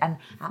huge. And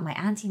at my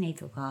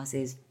antenatal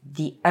classes,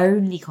 the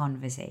only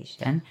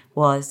conversation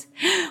was,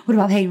 "What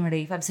about pain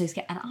relief? I'm so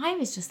scared." And I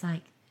was just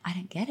like, I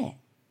don't get it.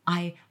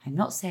 I'm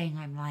not saying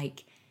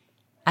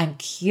I'm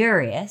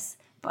curious,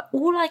 but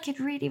all I could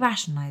really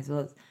rationalize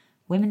was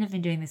women have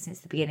been doing this since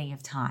the beginning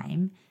of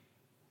time,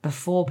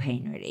 before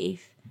pain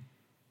relief.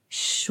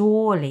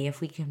 Surely,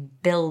 if we can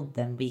build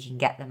them, we can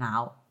get them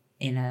out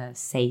in a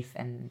safe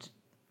and,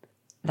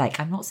 like,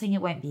 I'm not saying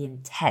it won't be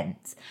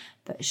intense,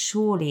 but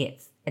surely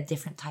it's a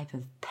different type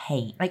of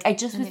pain. Like,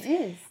 It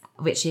is.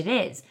 which it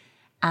is.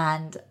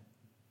 And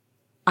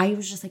I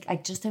was just like, I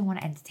just don't want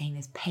to entertain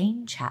this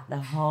pain chat the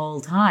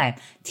whole time.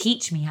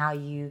 Teach me how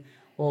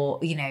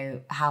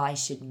how I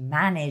should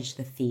manage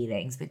the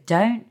feelings, but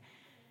don't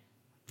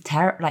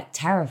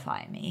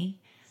terrify me.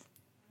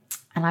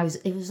 And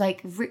it was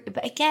like,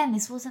 but again,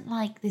 this wasn't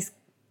like this.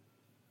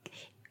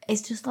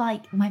 It's just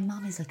like, my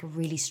mum is like a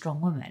really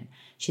strong woman.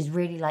 She's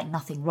really like,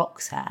 nothing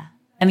rocks her.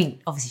 I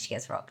mean, obviously she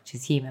gets rocked.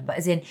 She's human. But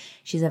as in,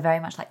 she's a very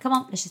much like, come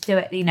on, let's just do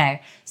it, you know.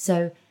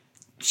 So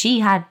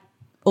she had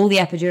all the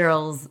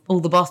epidurals, all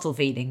the bottle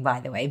feeding,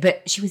 by the way.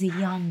 But she was a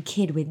young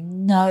kid with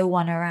no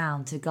one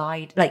around to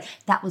guide. Like,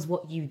 that was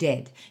what you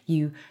did.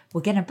 You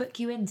were going to book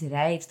you in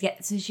today to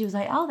get. So she was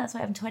like, oh, that's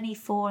why I'm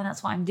 24 and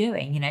that's what I'm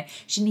doing, you know.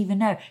 She didn't even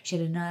know. She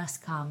had a nurse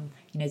come,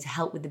 you know, to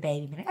help with the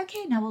baby. Be like,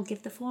 okay, now we'll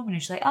give the formula.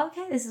 And she's like, oh,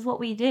 okay, this is what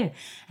we do.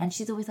 And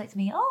she's always like to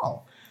me,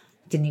 oh,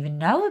 didn't even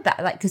know about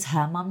it. Like, because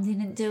her mum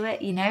didn't do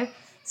it, you know.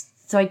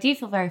 So I do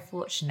feel very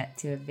fortunate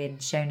to have been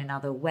shown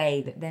another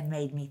way that then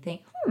made me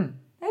think, maybe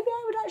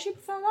I would actually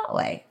prefer that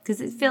way,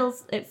 because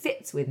it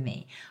fits with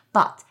me.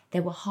 But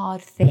there were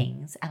hard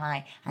things,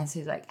 and so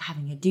like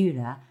having a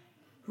doula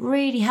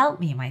really helped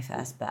me in my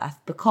first birth,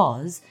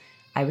 because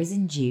I was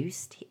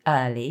induced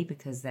early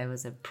because there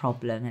was a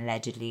problem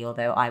allegedly,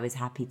 although I was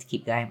happy to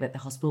keep going, but the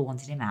hospital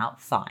wanted him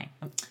out. Fine.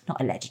 Not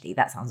allegedly,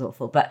 that sounds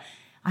awful, but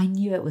I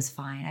knew it was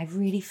fine. I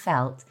really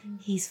felt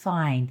he's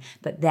fine.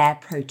 But their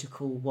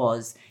protocol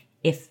was,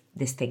 if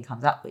this thing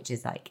comes up, which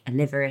is like a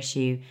liver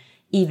issue,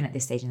 even at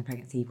this stage in the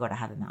pregnancy, you've got to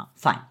have him out.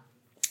 Fine.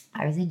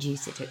 I was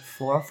induced. It took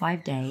 4 or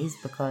 5 days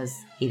because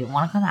he didn't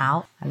want to come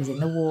out. I was in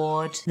the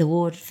ward. The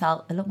ward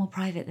felt a lot more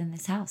private than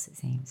this house, it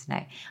seems. No,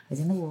 I was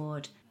in the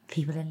ward,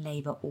 people in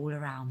labour all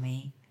around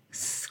me,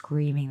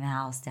 screaming the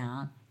house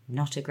down.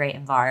 Not a great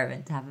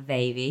environment to have a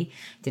baby.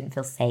 Didn't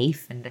feel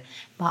safe.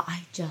 But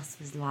I just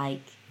was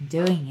like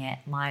doing it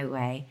my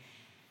way.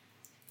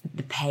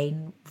 The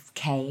pain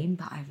came,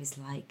 but I was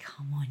like,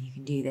 come on, you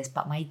can do this.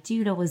 But my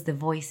doula was the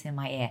voice in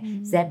my ear.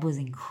 Zeb was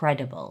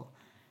incredible.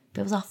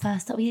 But it was our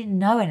first time. We didn't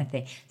know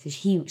anything. So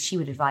she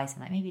would advise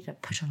him, like, maybe to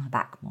push on her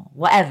back more,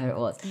 whatever it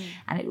was.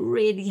 And it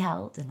really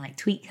helped, and like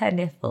tweak her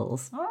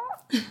nipples.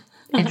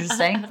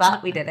 Interesting,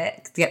 but we did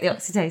it to get the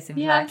oxytocin.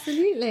 Yeah,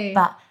 absolutely.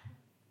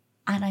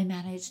 And I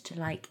managed to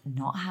like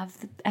not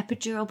have the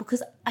epidural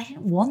because I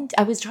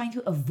was trying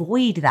to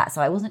avoid that.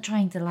 So I wasn't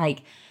trying to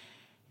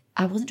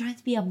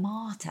be a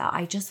martyr.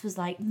 I just was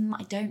like,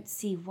 I don't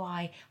see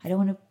why. I don't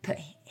want to put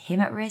him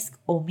at risk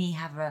or me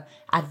have an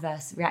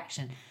adverse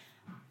reaction.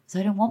 So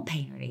I don't want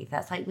pain relief.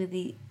 That's like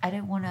I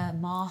don't want to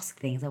mask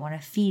things. I want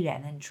to feel it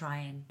and then try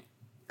and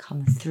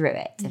come through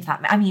it. In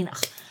fact, I mean,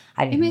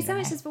 I don't know. It makes so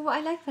much sense. But what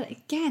I like about it,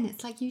 again,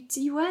 it's like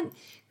you weren't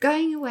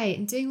going away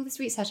and doing all this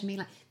research and being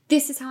like,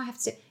 this is how I have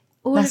to do it.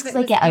 That's because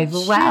I get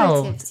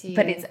overwhelmed,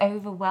 but it's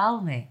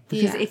overwhelming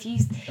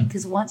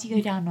because once you go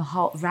down a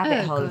hot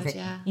rabbit hole of it,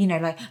 you know,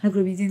 like I'm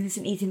going to be doing this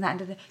and eating that.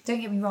 And don't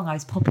get me wrong, I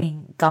was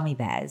popping gummy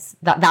bears.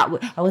 I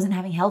wasn't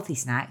having healthy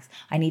snacks.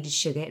 I needed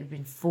sugar. It had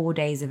been 4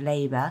 days of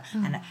labour,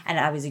 and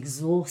I was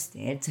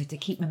exhausted. So to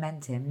keep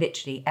momentum,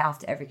 literally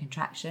after every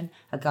contraction,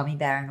 a gummy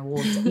bear and a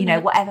water, you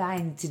know, whatever I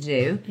need to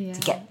do to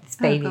get this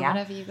baby out.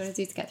 Whatever you've got to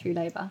do to get through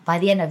labour. By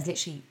the end, I was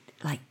literally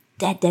like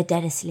dead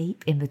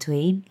asleep in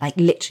between, like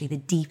literally the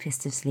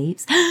deepest of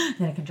sleeps.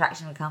 Then a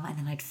contraction would come and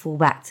then I'd fall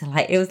back to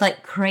like, it was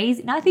like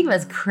crazy. Now I think it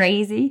was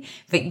crazy,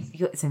 but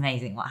it's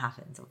amazing what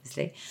happens,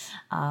 obviously.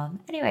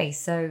 Anyway,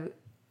 so,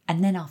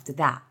 and then after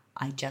that,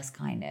 I just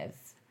kind of,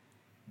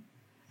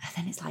 and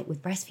then it's like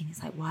with breastfeeding,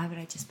 it's like, why would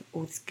I just put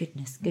all this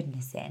goodness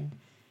in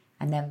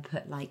and then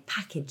put like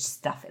packaged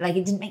stuff? Like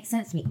it didn't make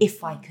sense to me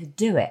if I could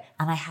do it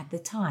and I had the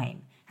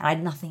time. And I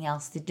had nothing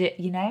else to do,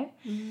 you know?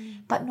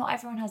 But not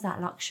everyone has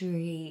that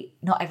luxury.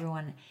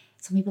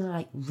 Some people are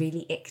like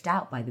really icked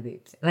out by the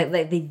boobs. Like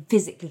they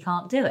physically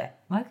can't do it.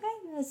 Okay,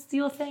 that's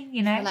your thing,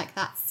 you know? I feel like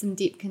that's some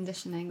deep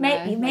conditioning.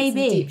 Maybe. Like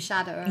some deep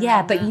shadow.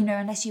 Yeah, but you know,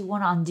 unless you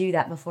want to undo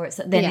that before it's,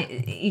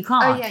 then you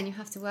can't. Oh yeah, and you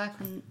have to work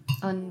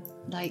on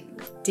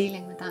like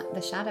dealing with that,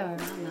 the shadow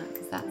around that,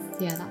 because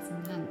that's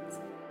intense.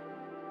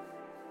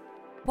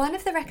 One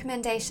of the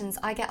recommendations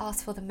I get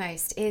asked for the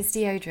most is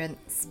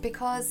deodorants,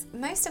 because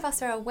most of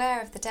us are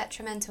aware of the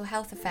detrimental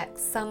health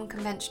effects some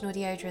conventional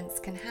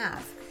deodorants can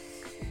have.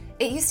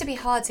 It used to be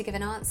hard to give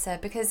an answer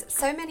because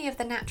so many of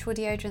the natural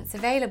deodorants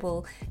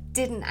available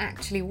didn't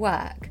actually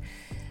work.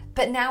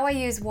 But now I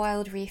use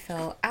Wild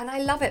Refill, and I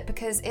love it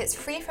because it's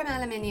free from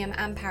aluminium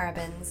and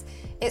parabens,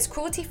 it's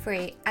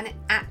cruelty-free, and it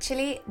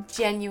actually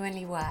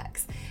genuinely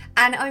works.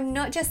 And I'm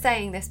not just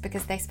saying this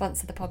because they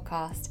sponsor the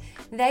podcast.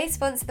 They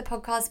sponsor the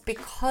podcast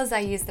because I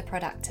use the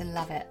product and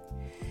love it.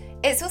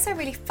 It's also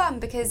really fun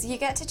because you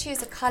get to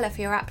choose a colour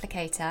for your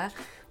applicator,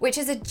 which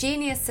is a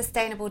genius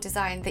sustainable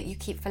design that you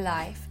keep for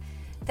life.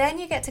 Then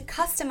you get to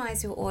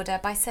customise your order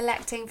by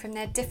selecting from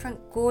their different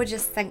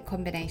gorgeous scent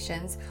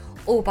combinations,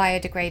 all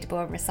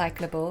biodegradable and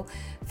recyclable,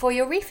 for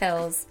your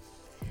refills.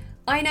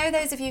 I know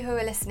those of you who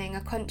are listening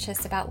are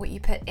conscious about what you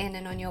put in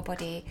and on your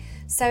body,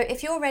 so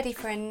if you're ready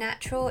for a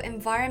natural,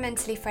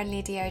 environmentally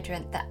friendly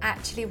deodorant that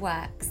actually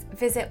works,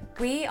 visit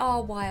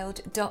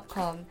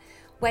wearewild.com,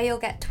 where you'll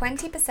get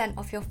 20%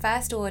 off your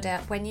first order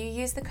when you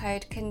use the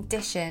code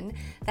CONDITION,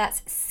 that's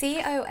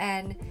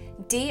CONDITION,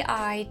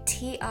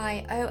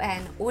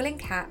 all in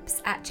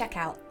caps, at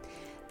checkout.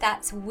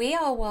 That's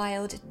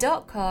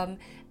wearewild.com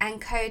and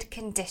code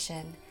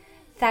CONDITION.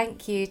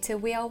 Thank you to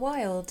We Are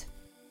Wild.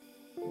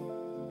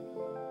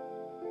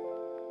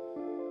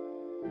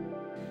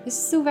 This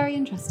is all very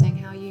interesting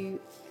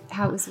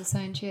how it was all so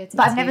intuitive.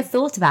 But I've never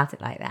thought about it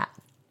like that.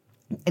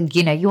 And,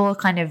 you know, you're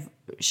kind of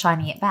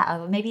shining it back.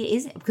 Or maybe it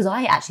isn't, because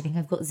I actually think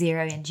I've got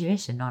zero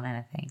intuition on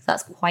anything. So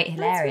that's quite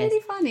hilarious. That's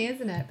really funny,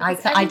 isn't it?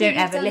 I don't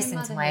ever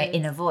listen to my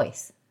inner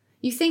voice.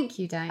 You think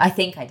you don't? I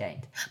think I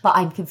don't. But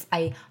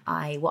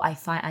what I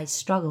find I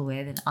struggle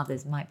with, and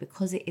others might,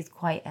 because it is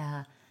quite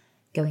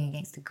going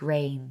against the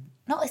grain.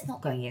 No, it's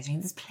not going against the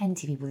grain. There's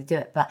plenty of people who do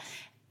it. But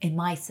in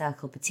my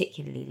circle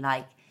particularly,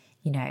 like,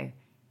 you know,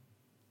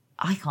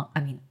 I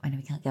know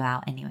we can't go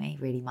out anyway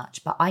really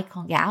much, but I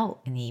can't get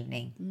out in the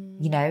evening,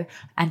 you know,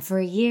 and for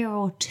a year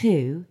or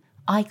two,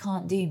 I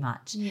can't do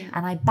much. Yeah.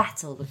 And I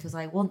battle because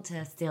I want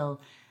to still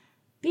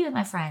be with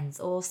my friends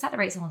or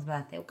celebrate someone's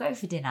birthday or go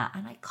for dinner,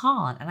 and I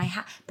can't. And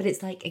but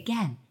it's like,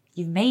 again,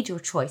 you've made your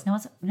choice. No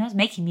one's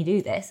making me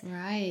do this.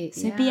 Right.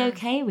 So be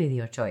okay with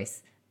your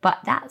choice. But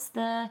that's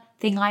the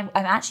thing. I'm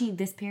actually,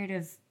 this period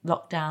of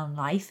lockdown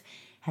life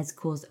has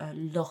caused a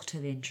lot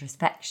of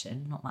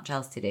introspection, not much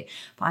else to do,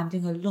 but I'm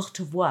doing a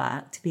lot of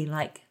work to be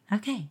like,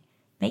 okay,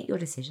 make your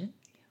decision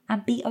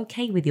and be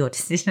okay with your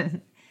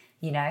decision,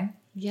 you know?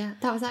 Yeah,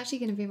 that was actually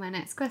going to be my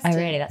next question. Oh,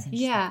 really? That's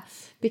interesting. Yeah,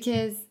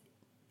 because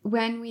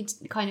when we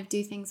kind of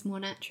do things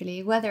more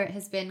naturally, whether it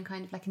has been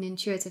kind of like an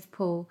intuitive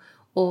pull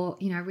or,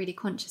 you know, a really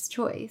conscious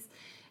choice,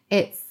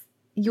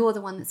 you're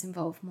the one that's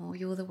involved more.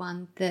 You're the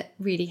one that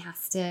really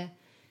has to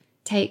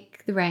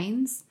take the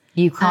reins.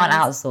 You can't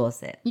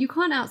outsource it. You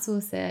can't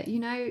outsource it. You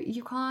know,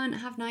 you can't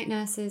have night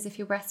nurses if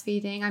you're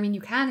breastfeeding. I mean,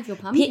 you can if you're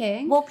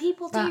pumping.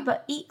 People do,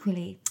 but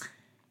equally,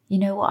 you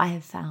know what I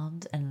have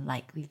found? And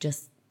like, we've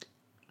just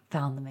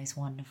found the most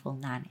wonderful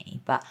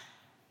nanny. But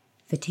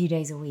for 2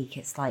 days a week,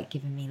 it's like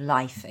giving me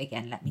life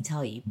again, let me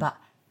tell you. But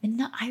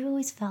I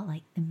always felt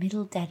like the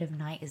middle dead of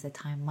night is the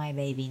time my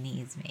baby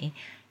needs me.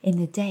 In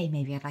the day,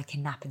 maybe I'd like a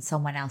nap and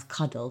someone else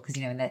cuddle, because,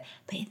 you know,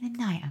 but in the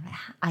night, I'm like,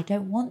 I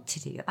don't want to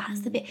do that.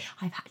 That's the bit.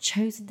 I've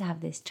chosen to have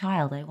this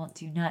child. I want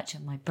to nurture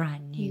my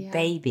brand new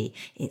baby.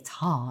 It's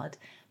hard,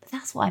 but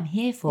that's what I'm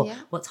here for. Yeah.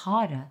 What's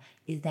harder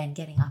is then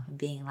getting up and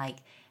being like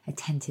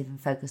attentive and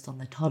focused on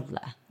the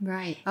toddler.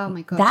 Right. Oh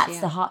my gosh. That's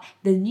the hard.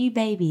 The new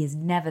baby is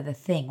never the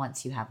thing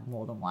once you have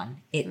more than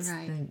one. It's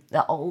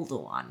the older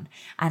one,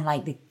 and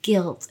like the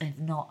guilt of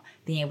not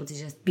being able to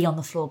just be on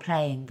the floor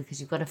playing because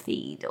you've got to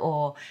feed,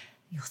 or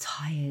you're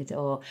tired,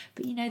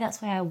 but you know,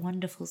 that's why a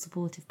wonderful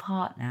supportive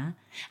partner.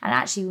 And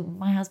actually,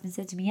 my husband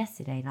said to me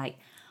yesterday, like,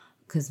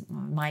 because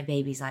my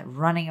baby's like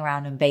running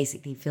around and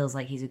basically feels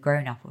like he's a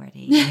grown up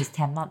already. He's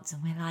 10 months,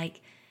 and we're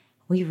like,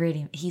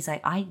 he's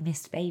like, I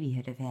missed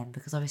babyhood of him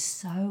because I was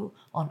so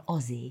on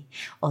Aussie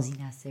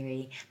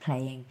nursery,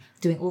 playing,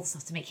 doing all the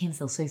stuff to make him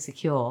feel so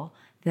secure,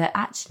 that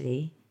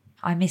actually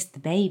I missed the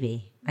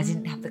baby. I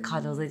didn't have the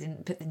cuddles, I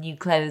didn't put the new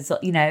clothes on,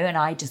 you know, and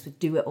I just would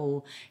do it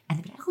all. And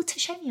they'd be like, oh,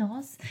 show me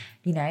yours,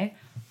 you know.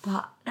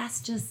 But that's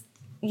just,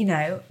 you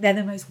know,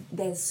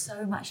 there's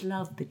so much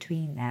love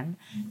between them.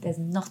 There's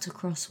not a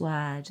cross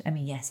word. I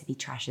mean, yes, if he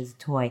trashes a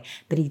toy,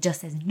 but he just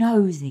says,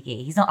 no,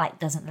 Ziggy. He's not like,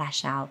 doesn't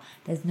lash out.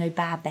 There's no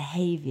bad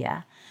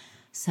behaviour.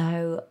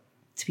 So,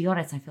 to be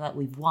honest, I feel like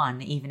we've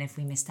won, even if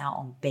we missed out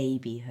on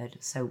babyhood.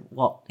 So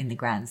what in the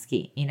grand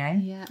scheme, you know?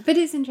 Yeah, but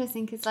it's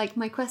interesting because, like,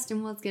 my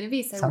question was going to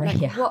be,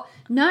 what?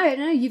 No,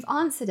 you've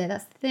answered it.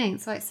 That's the thing.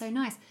 So it's so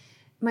nice.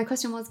 My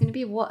question was going to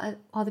be, what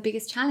are the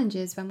biggest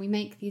challenges when we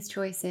make these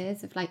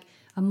choices of like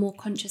a more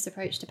conscious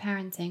approach to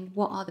parenting?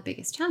 What are the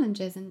biggest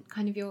challenges? And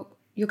kind of you're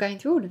going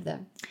through all of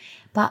them.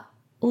 But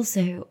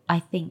also, I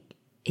think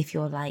if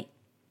you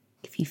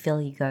feel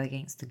you go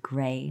against the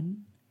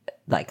grain,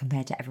 like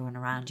compared to everyone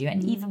around you,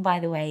 and even, by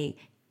the way,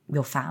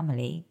 your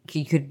family,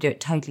 you could do it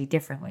totally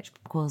different, which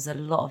causes a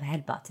lot of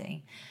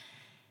headbutting.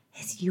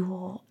 it's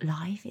your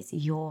life, it's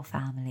your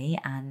family.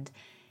 And,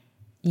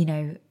 you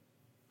know,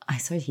 I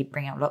sort of keep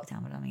bringing up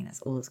lockdown, but I mean,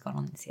 that's all that's gone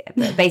on this year.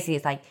 But basically,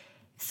 it's like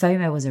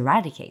FOMO was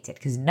eradicated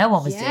because no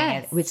one was doing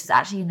it, which was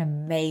actually an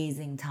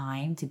amazing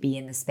time to be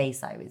in the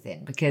space I was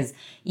in, because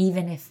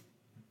even if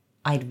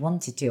I'd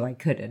wanted to, I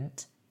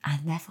couldn't.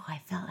 And therefore,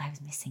 I felt I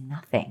was missing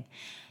nothing.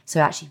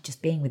 So actually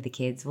just being with the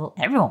kids, well,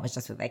 everyone was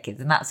just with their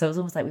kids. And so it was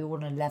almost like we were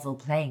on a level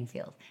playing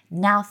field.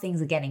 Now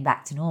things are getting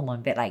back to normal. I'm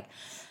a bit like,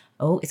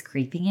 oh, it's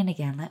creeping in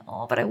again. Like,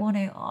 oh, but I want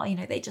to, oh, you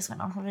know, they just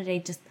went on holiday,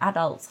 just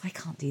adults. I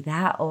can't do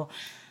that. But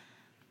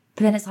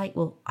then it's like,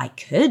 well, I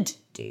could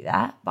do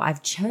that, but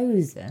I've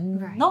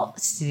chosen not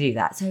to do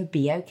that. So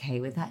be okay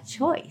with that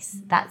choice.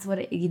 Mm-hmm. That's what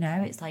it, you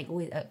know, it's like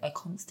always a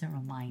constant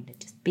reminder.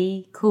 Just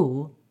be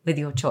cool with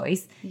your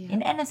choice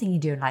in anything you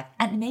do in life.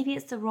 And maybe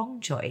it's the wrong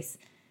choice.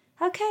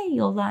 Okay,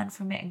 you'll learn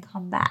from it and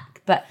come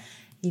back. But,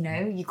 you know,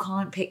 you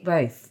can't pick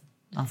both,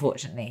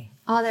 unfortunately.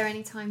 Are there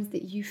any times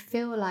that you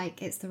feel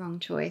like it's the wrong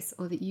choice,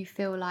 or that you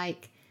feel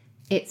like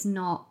it's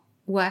not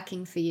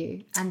working for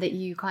you and that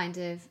you kind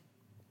of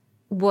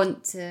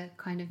want to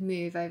kind of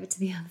move over to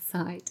the other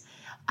side?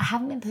 I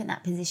haven't been put in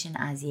that position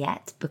as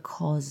yet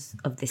because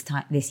of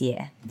this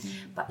year.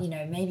 But, you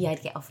know, maybe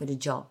I'd get offered a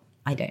job.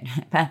 I don't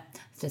know, but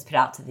just put it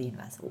out to the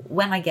universe.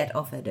 When I get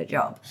offered a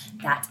job,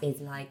 that is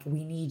like,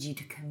 we need you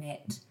to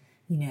commit,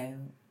 you know,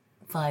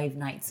 5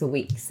 nights a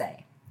week,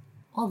 say.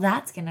 Well,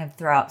 that's going to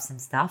throw up some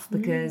stuff,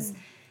 because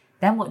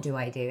then what do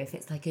I do? If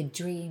it's like a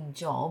dream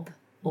job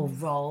or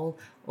role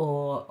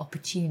or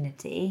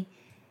opportunity,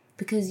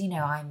 because, you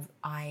know,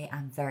 I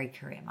am very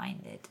career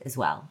minded as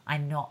well.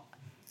 I'm not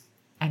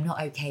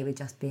okay with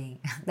just being,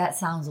 that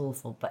sounds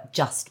awful, but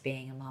just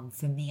being a mum.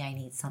 For me, I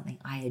need something.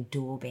 I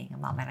adore being a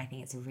mum, and I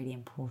think it's a really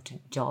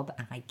important job,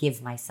 and I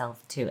give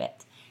myself to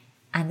it.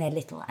 And they're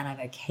little, and I'm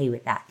okay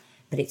with that.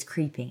 But it's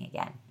creeping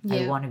again.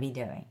 I want to be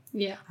doing.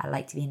 Yeah. I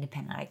like to be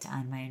independent. I like to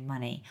earn my own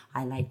money.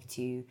 I like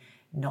to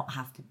not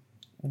have to,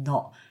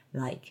 not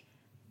like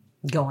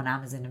go on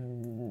Amazon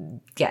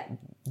and get,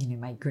 you know,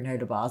 my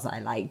granola bars that I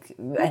like.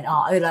 And like,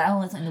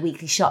 oh, it's in the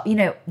weekly shop. You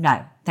know,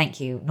 no,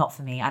 thank you. Not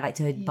for me. I like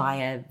to buy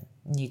a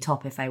new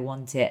top if I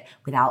want it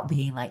without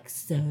being like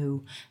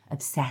so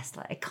obsessed.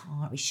 Like, I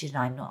can't, we shouldn't,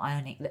 I'm not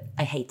ironing.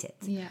 I hate it.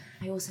 Yeah.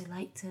 I also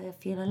like to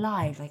feel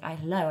alive. Like,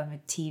 I'm a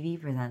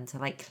TV presenter.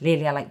 Like,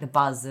 clearly I like the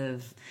buzz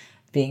of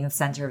being the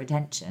center of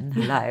attention.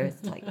 Hello,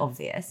 it's like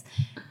obvious.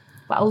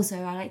 But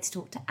also I like to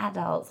talk to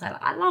adults.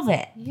 I love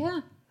it.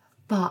 Yeah.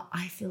 But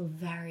I feel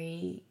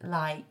very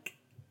like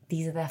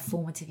these are their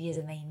formative years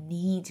and they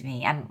need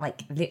me. And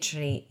like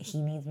literally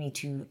he needs me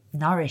to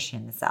nourish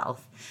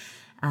himself.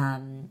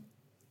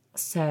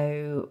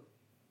 So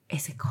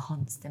it's a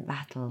constant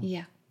battle.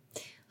 Yeah.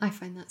 I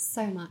find that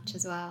so much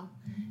as well.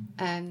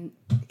 I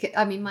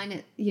mean,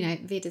 mine, you know,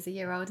 Vida's a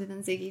year older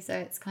than Ziggy, so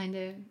it's kind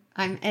of,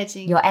 I'm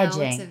edging out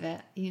of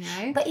it, you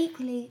know. But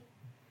equally,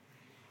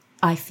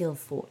 I feel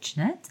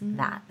fortunate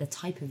that the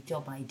type of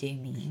job I do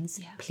means,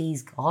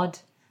 please God,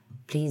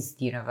 please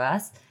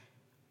universe,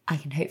 I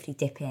can hopefully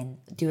dip in,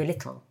 do a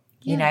little,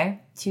 you know,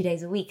 2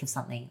 days a week of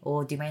something,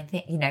 or do my own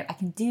thing, you know, I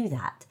can do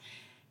that.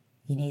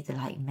 You need the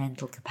like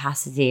mental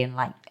capacity and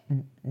like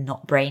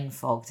not brain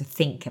fog to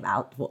think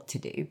about what to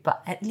do.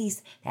 But at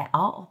least there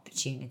are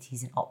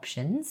opportunities and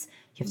options.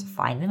 You have to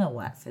find them and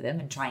work for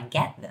them and try and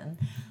get them.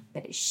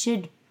 But it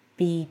should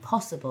be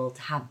possible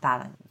to have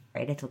balance,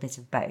 a little bit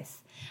of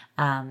both.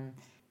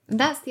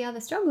 That's the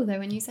other struggle though.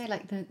 When you say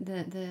like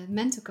the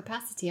mental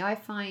capacity, I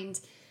find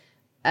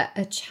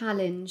a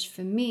challenge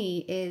for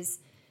me is,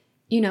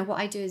 you know, what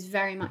I do is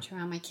very much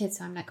around my kids.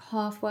 So I'm like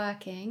half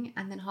working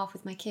and then half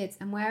with my kids.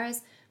 And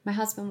whereas my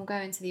husband will go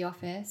into the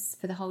office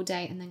for the whole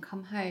day and then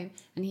come home,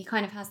 and he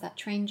kind of has that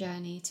train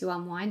journey to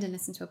unwind and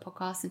listen to a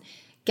podcast and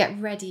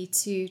get ready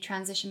to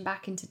transition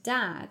back into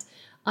dad.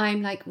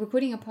 I'm like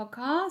recording a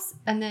podcast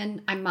and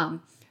then I'm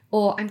mum,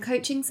 or I'm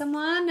coaching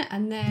someone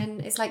and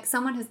then it's like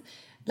someone has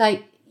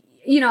like,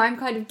 you know, I'm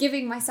kind of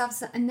giving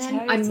myself, and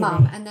then I'm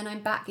mum, and then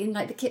I'm back in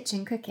like the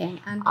kitchen cooking,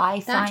 and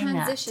that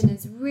transition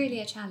is really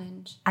a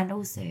challenge. And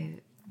also,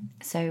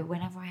 so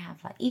whenever I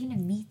have like even a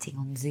meeting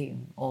on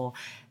Zoom or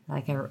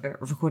like a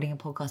recording a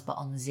podcast but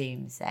on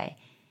Zoom, say,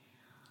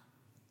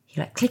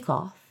 you like click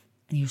off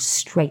and you're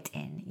straight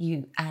in.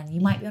 You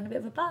might be on a bit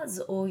of a buzz,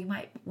 or you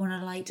might want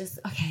to like just,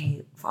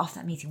 okay, after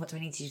that meeting, what do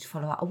I need to do to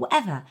follow up or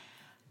whatever.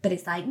 But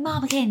it's like,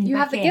 mum, again, you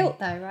have the guilt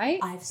though, right?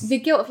 The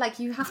guilt of like,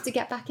 you have to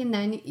get back in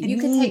there, and you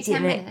can take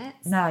 10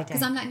 minutes. No, I don't.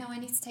 Because I'm like, no, I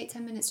need to take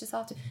 10 minutes just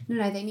after.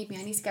 No, they need me.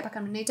 I need to get back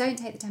on. And they don't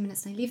take the 10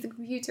 minutes, and I leave the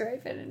computer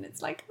open, and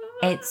it's like,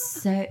 ah. It's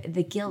so,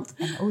 the guilt,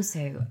 and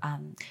also,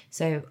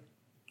 so,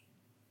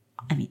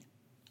 I mean,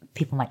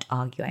 people might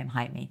argue I'm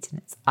high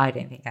maintenance. I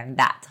don't think I'm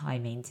that high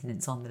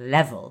maintenance on the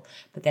level.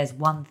 But there's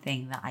one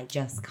thing that I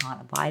just can't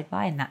abide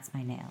by, and that's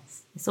my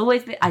nails. It's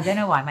always been, I don't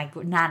know why, my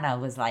nana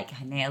was like,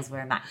 her nails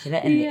were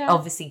immaculate, and it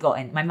obviously got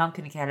in. My mum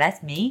couldn't care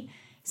less. Me,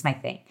 it's my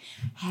thing.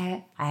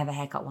 Hair, I have a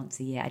haircut once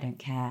a year. I don't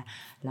care.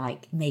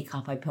 Like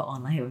makeup I put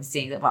on, I was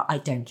doing that, but I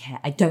don't care.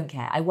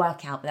 I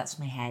work out, but that's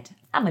my head.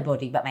 And my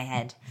body, but my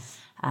head.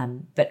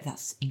 But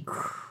that's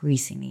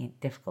increasingly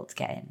difficult to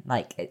get in.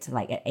 Like, it's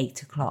like at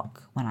 8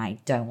 o'clock when I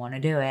don't want to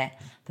do it,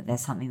 but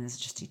there's something that's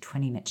just do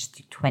 20 minutes, just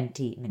do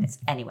 20 minutes.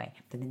 Anyway,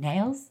 for the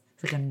nails,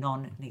 it's like a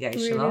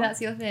non-negotiable. Really,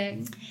 that's your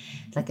thing?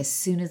 It's like as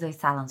soon as those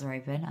salons are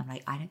open, I'm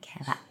like, I don't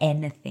care about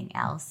anything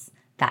else.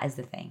 That is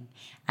the thing.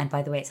 And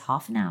by the way, it's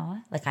half an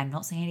hour. Like, I'm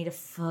not saying I need a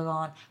full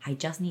on. I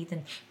just need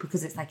them,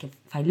 because it's like if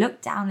I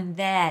look down and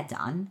they're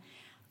done,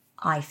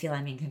 I feel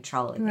I'm in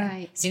control again.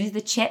 Right. As soon as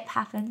the chip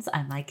happens,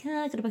 I'm like,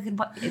 I gotta book an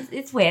appointment.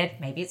 It's weird.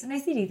 Maybe it's an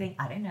OCD thing.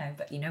 I don't know.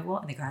 But you know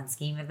what? In the grand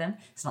scheme of them,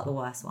 it's not the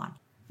worst one.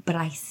 But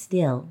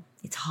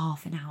it's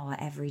half an hour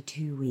every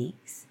 2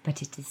 weeks.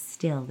 But it is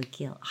still the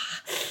guilt.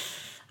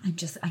 I'm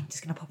just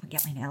gonna pop and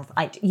get my nails.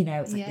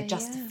 It's like the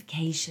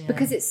justification.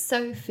 Because it's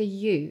so for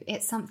you.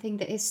 It's something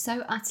that is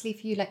so utterly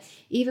for you. Like,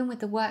 even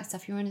with the work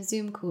stuff, you're on a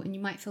Zoom call and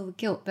you might feel the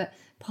guilt, but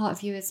part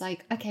of you is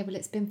like, okay, well,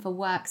 it's been for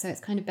work, so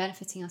it's kind of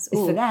benefiting us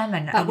all. It's for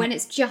them. But when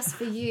it's just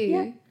for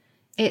you,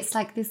 it's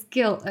like this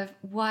guilt of,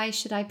 why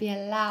should I be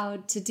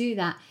allowed to do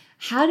that?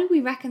 How do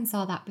we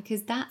reconcile that?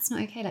 Because that's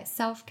not okay. Like,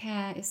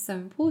 self-care is so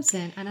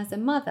important. And as a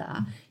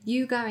mother,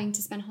 you going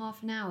to spend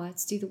half an hour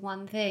to do the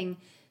one thing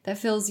that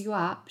fills you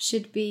up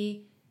should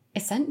be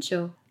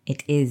essential.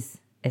 It is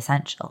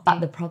essential. But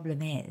the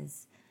problem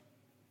is,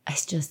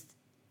 it's just,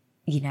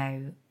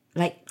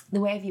 like the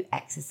way I view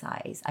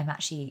exercise, I'm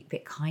actually a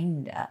bit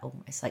kinder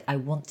almost. Like, I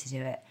want to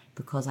do it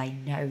because I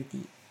know the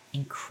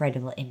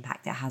incredible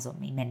impact it has on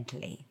me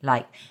mentally.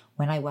 Like,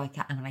 when I work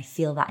out and when I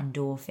feel that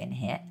endorphin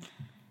hit,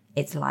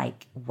 it's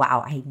like,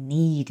 wow, I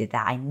needed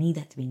that. I need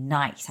that to be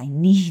nice. I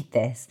need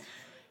this.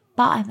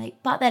 But I'm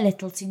like, but they're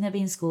little, soon they'll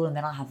be in school and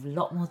then I'll have a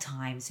lot more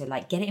time. So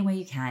like, get it in where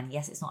you can.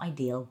 Yes, it's not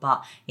ideal,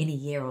 but in a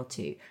year or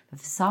two. But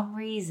for some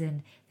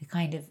reason, the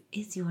kind of,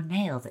 it's your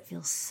nails, it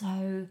feels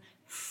so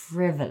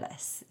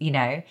frivolous,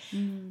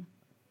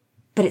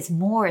 But it's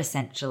more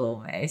essential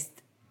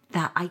almost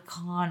that I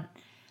can't,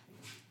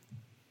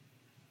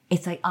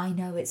 it's like, I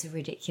know it's a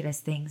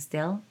ridiculous thing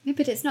still. Yeah,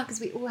 but it's not, because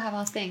we all have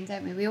our thing,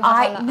 don't we? We all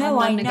have our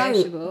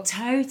non-negotiable. I know,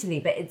 totally,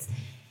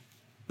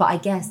 but I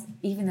guess,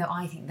 even though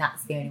I think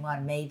that's the only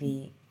one,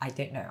 maybe, I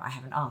don't know, I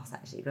haven't asked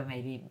actually, but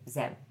maybe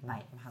Zeb,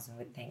 my husband,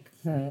 would think,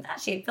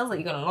 actually, it feels like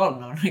you've got a lot of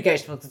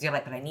non-negotiables, because you're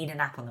like, but I need a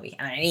nap on the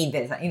weekend, and I need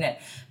this,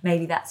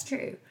 maybe that's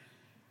true.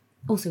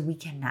 Also,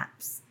 weekend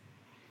naps.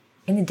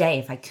 In the day,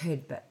 if I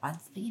could, but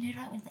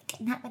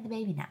nap when the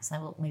baby naps.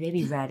 My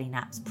baby rarely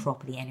naps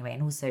properly anyway,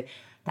 and also,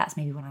 that's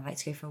maybe when I like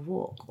to go for a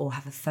walk, or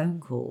have a phone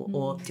call,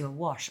 or do a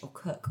wash, or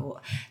cook, so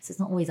it's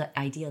not always like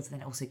ideal to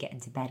then also get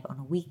into bed, but on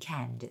a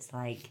weekend, it's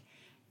like,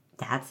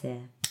 Dad's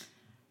here.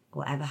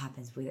 Whatever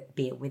happens,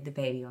 be it with the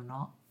baby or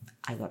not,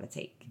 I got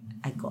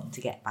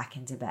to get back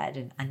into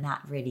bed, and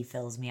that really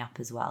fills me up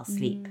as well.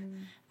 Sleep.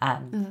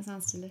 That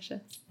sounds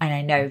delicious. And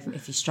I know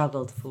if you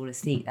struggle to fall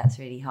asleep, that's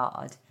really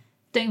hard.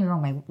 Don't get me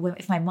wrong.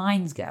 If my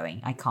mind's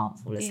going, I can't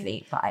fall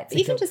asleep. But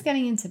even just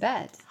getting into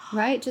bed,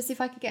 right? Just if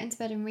I could get into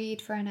bed and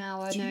read for an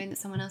hour, knowing that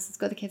someone else has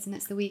got the kids and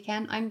it's the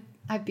weekend,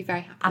 I'd be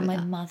very happy. And with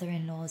my that.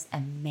 mother-in-law's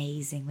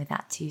amazing with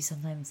that too.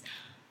 Sometimes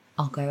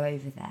I'll go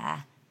over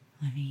there.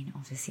 I mean,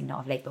 obviously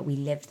not of late, but we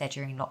lived there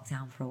during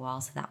lockdown for a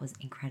while, so that was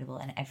incredible.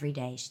 And every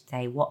day she'd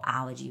say, what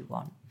hour do you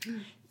want?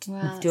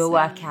 Wow, do a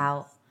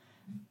workout,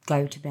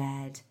 go to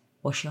bed,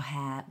 wash your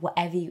hair,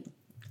 whatever you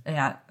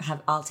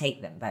have, I'll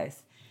take them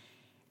both.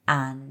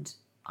 And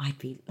I'd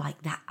be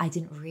like that. I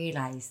didn't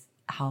realise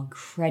how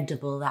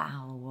incredible that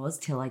hour was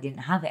till I didn't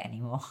have it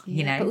anymore,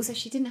 But also,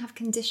 she didn't have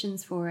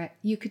conditions for it.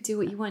 You could do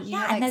what you want.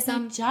 And there's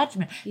no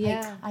judgment.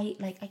 Yeah.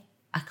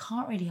 I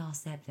can't really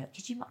ask Zeb though.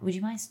 Would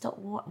you mind stop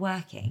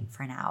working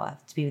for an hour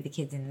to be with the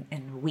kids in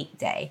a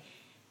weekday,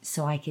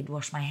 so I could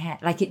wash my hair?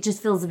 Like, it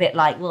just feels a bit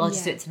like, well, I'll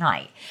just do it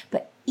tonight.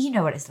 But you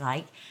know what it's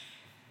like.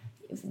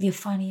 You're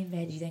finally in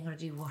bed. You then got to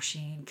do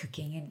washing and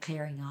cooking and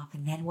clearing up,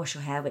 and then wash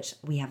your hair, which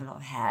we have a lot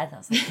of hair.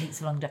 That's like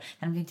takes a long time.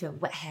 Then I'm going to a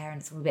wet hair, and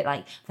it's a little bit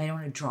like, if I don't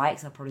want to dry it,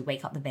 because I'll probably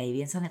wake up the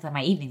baby, and suddenly it's like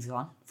my evening's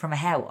gone from a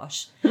hair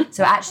wash.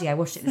 So actually, I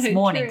washed it this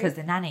morning because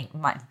the nanny,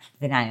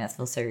 that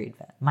feels so rude,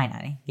 but my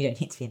nanny, you don't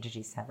need to be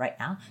introduced to her right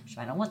now. She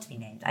might not want to be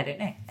named. I don't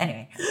know.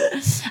 Anyway,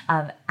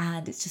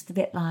 and it's just a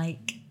bit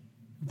like,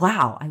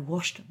 wow, I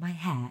washed my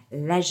hair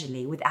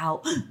leisurely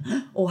without,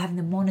 or having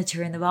the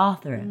monitor in the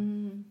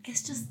bathroom.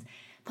 It's just.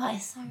 But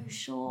it's so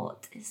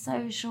short. It's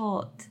so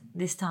short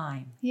this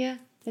time. Yeah,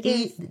 it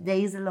is. The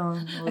days are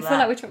long. I feel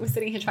like we're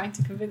sitting here trying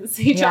to convince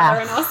each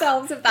other and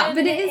ourselves of that.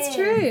 But it is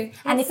true.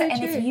 And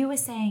if you were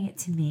saying it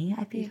to me,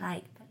 I'd be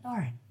like, but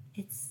Lauren,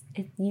 it's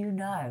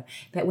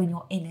But when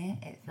you're in it,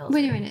 it feels.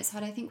 When you're in it, it's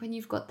hard. I think when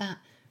you've got that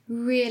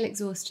real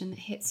exhaustion that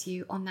hits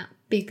you on that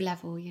big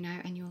level,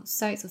 and you're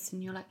so exhausted,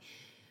 and you're like,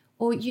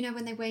 or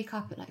when they wake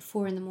up at like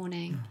 4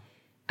 a.m.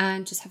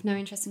 and just have no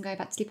interest in going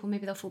back to sleep, or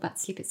maybe they'll fall back to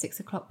sleep at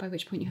 6 o'clock, by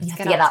which point you have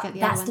to get up to get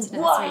the other one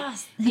to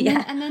nursery.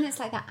 And then it's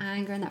like that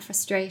anger and that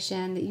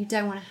frustration that you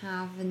don't want to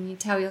have, and you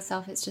tell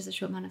yourself it's just a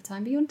short amount of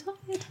time, but you're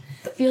tired.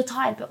 You're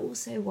tired, but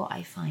also what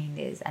I find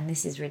is, and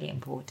this is really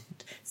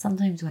important,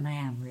 sometimes when I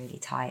am really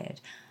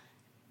tired,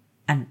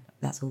 and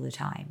that's all the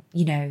time,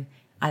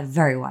 a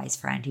very wise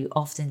friend who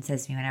often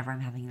says to me whenever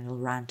I'm having a little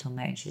rant or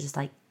moan, she's just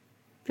like,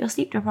 you're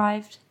sleep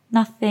deprived.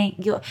 Nothing.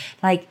 You're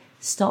like,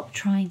 stop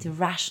trying to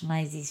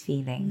rationalize these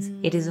feelings.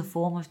 It is a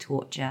form of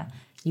torture.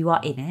 You are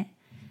in it.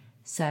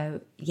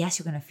 So yes,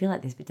 you're going to feel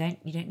like this, but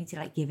you don't need to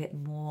like give it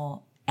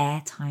more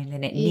airtime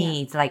than it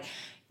needs. Like,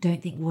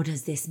 don't think, what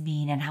does this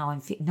mean and how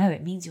I'm feeling? No,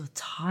 it means you're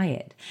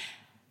tired.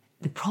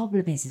 The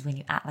problem is when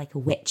you act like a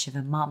witch of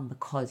a mum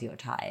because you're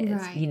tired,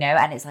 Right. you know,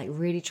 and it's like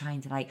really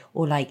trying to like,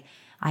 or like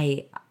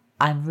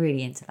I'm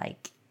really into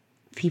like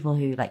people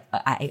who like,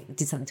 I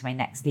did something to my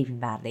neck sleeping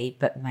badly,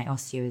 but my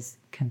osteo is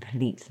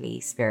completely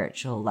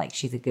spiritual. Like,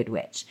 she's a good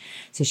witch.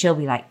 So she'll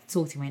be like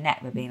sorting my neck,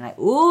 but being like,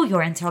 oh,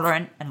 you're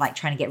intolerant, and like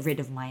trying to get rid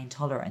of my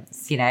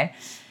intolerance, you know,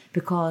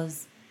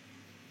 because,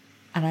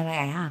 and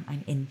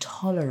I'm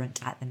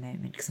intolerant at the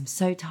moment because I'm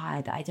so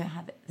tired that I don't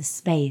have the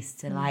space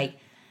to like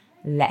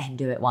let him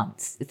do it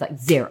once. It's like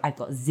zero. I've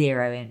got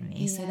zero in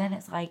me. So then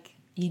it's like,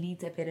 you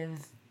need a bit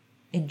of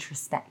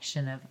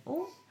introspection of,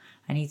 oh,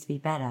 I need to be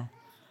better.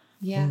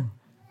 Yeah. Ooh.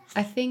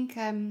 I think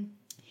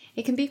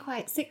it can be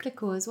quite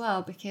cyclical as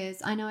well,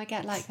 because I know I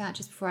get like that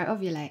just before I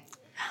ovulate.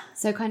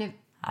 So kind of...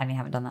 I mean, I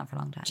haven't done that for a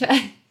long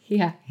time.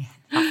 Yeah.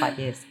 About 5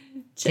 years.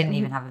 Didn't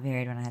even have a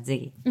period when I had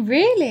Ziggy.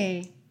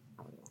 Really?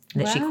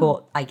 Literally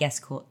Wow.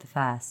 caught the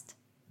first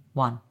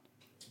one.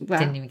 Wow.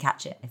 Didn't even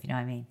catch it, if you know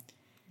what I mean.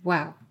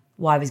 Wow.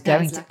 Well, I was That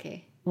going is to...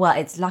 lucky. Well,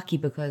 it's lucky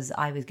because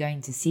I was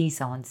going to see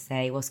someone to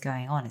say, what's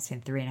going on? It's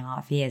been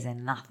 3.5 years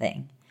and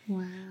nothing.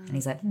 Wow. And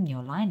he's like,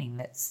 your lining,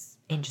 that's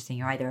interesting.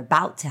 You're either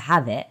about to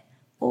have it,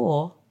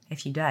 or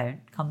if you don't,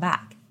 come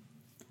back.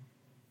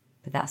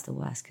 But that's the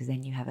worst, because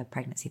then you have a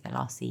pregnancy that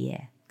lasts a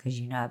year, because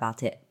you know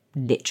about it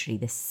literally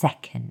the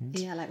second.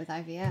 Yeah, like with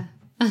IVF.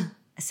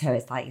 So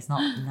it's like, it's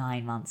not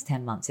 9 months,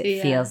 10 months. It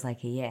Yeah. feels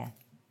like a year.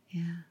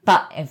 Yeah.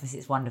 But obviously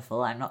it's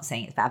wonderful. I'm not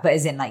saying it's bad, but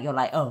as in like, you're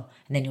like, oh,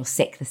 and then you're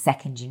sick the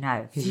second you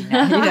know, because you know,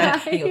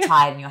 and you're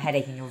tired and you're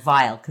headache and you're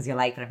vile because you're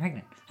like, but I'm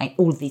pregnant. Like,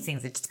 all of these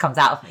things, it just comes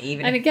out of me.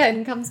 Even And if,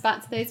 again, comes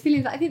back to those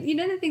feelings. I think,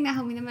 the thing that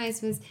helped me the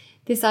most was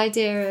this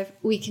idea of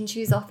we can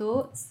choose our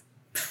thoughts,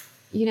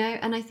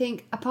 and I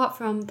think apart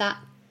from that,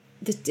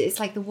 it's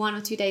like the 1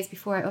 or 2 days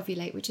before I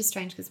ovulate, which is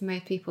strange because for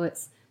most people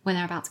it's when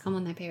they're about to come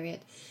on their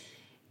period.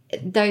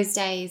 Those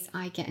days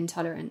I get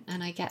intolerant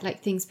and I get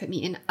like things put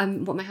me in,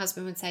 what my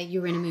husband would say,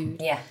 you're in a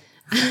mood. yeah,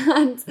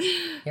 And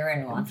you're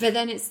in one. but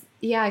then it's,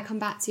 I come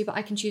back to, but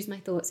I can choose my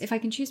thoughts. If I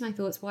can choose my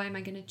thoughts, why am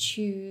I going to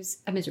choose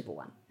a miserable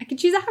one? I can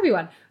choose a happy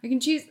one. I can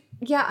choose,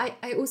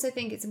 I also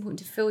think it's important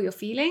to feel your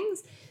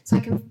feelings. So I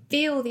can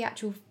feel the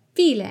actual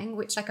feeling,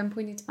 which like I'm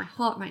pointing to my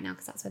heart right now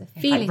because that's where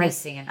the feeling like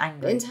racing and is.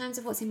 angry. But in terms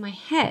of what's in my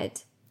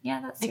head,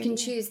 Yeah, that's I can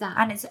choose that.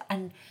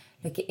 and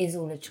look, it is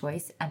all a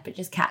choice, but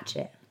just catch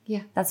it.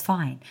 Yeah. That's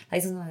fine.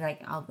 Like sometimes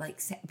like I'll like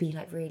be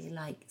like really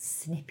like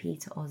snippy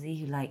to Ozzy,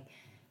 who like,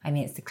 I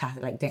mean, it's the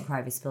classic like don't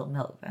cry over spilt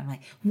milk, but I'm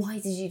like, why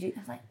did you do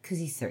that? I'm like, because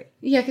he's 3.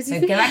 Yeah, because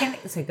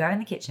So go in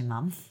the kitchen,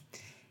 mum.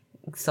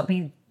 Stop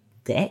being a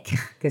dick,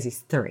 because he's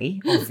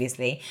 3,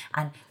 obviously.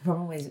 And the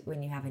problem is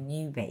when you have a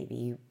new baby,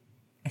 you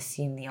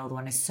assume the old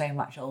one is so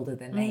much older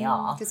than they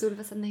are. because all of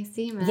a sudden they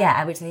seem it.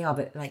 Yeah, which they are,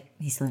 but like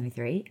he's still only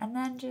 3, and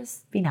then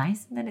just be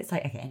nice, and then it's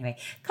like, okay, anyway,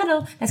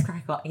 cuddle, let's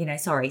crack on.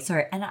 Sorry,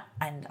 and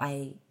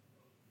I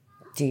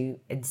do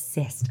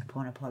insist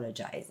upon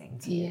apologising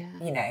to you.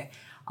 Yeah.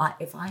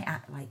 If I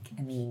act like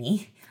a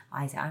meanie,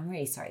 I say, I'm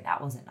really sorry,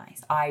 that wasn't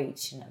nice. I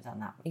shouldn't have done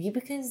that.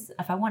 Because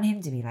if I want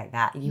him to be like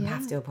that, you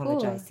have to of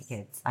apologise to course.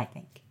 kids, I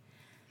think.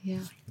 Yeah.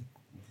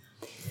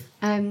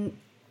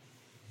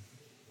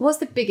 What's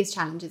the biggest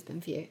challenge it's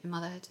been for you in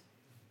motherhood?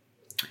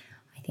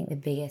 I think the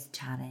biggest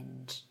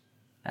challenge,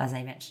 as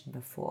I mentioned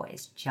before,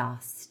 is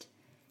just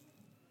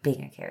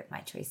being okay with my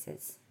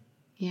choices.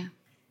 Yeah.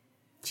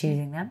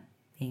 Choosing them,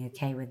 being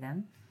okay with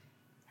them,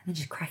 and then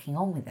just cracking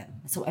on with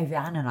them. Sort of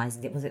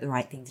overanalyzing it. Was it the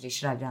right thing to do?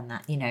 Should I have done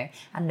that?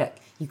 And look,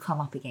 you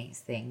come up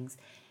against things.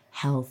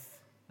 Health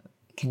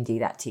can do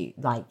that too.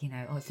 Like,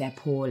 if they're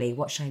poorly,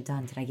 what should I have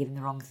done? Did I give them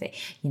the wrong thing?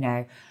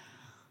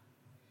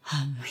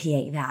 He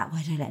ate that.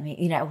 Why did I let me?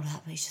 All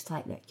that. But it's just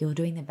like, look, you're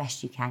doing the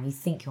best you can. You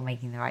think you're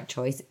making the right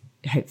choice,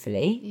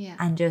 hopefully. Yeah.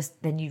 And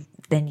just then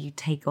you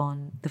take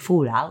on the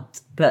fallout,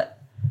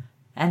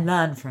 and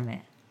learn from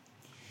it.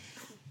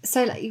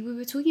 So like we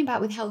were talking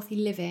about with healthy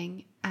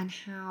living and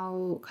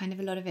how kind of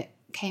a lot of it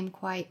came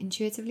quite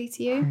intuitively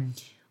to you.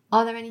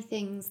 Are there any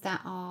things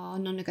that are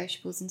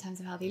non-negotiables in terms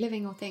of healthy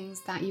living, or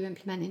things that you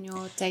implement in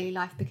your daily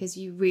life because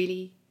you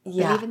really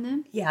believe in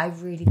them? Yeah, I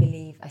really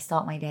believe. I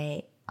start my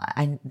day,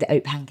 and the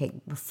oat pancake,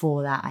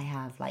 before that I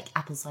have like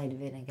apple cider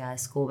vinegar,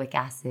 ascorbic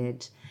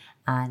acid,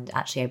 and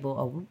actually I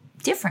bought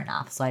a different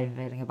apple cider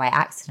vinegar by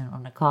accident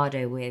on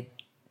Ocado with,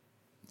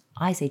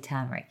 I say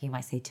turmeric, you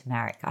might say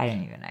turmeric, I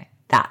don't even know,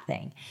 that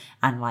thing,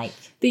 and like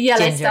The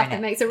yellow ginger stuff in that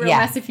it. makes a real Yeah.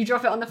 mess if you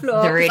drop it on the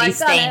floor. The 'cause really I've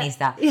done stainy it.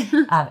 stuff.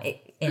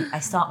 I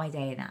start my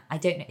day in that. I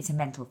don't know, it's a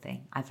mental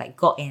thing. I've like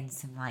got in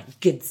some like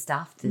good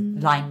stuff to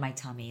line my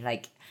tummy.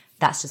 Like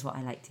that's just what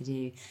I like to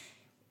do.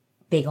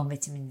 big on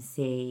vitamin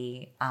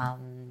C,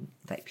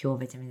 like pure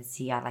vitamin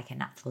C. I like a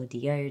natural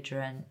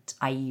deodorant.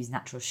 I use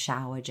natural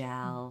shower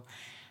gel.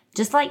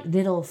 Just like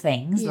little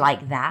things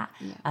like that.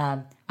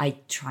 Yeah. I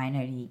try and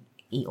only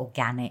eat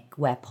organic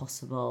where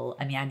possible.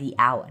 I mean, I'd eat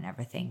out and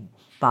everything,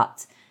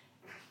 but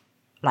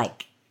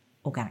like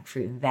organic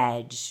fruit and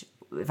veg.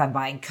 If I'm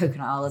buying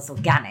coconut oil, it's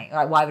organic.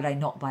 Like, why would I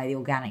not buy the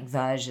organic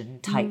version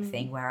type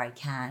thing where I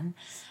can?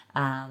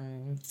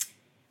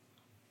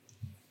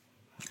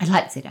 I'd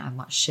like to say I don't have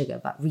much sugar,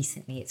 but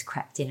recently it's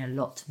crept in a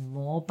lot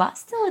more, but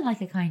still in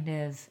like a kind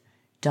of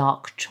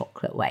dark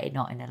chocolate way,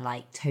 not in a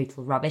like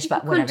total rubbish,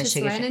 but whatever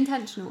sugar. Way, an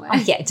intentional way. Oh,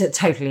 yeah,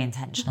 totally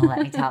intentional, let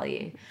me tell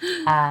you.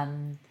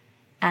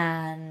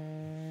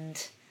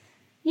 And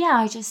yeah,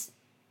 I just,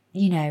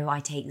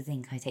 I take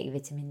zinc, I take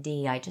vitamin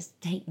D, I just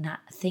take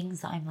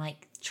things that I'm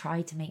like,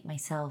 try to make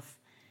myself.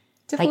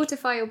 To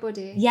fortify your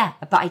body. Yeah,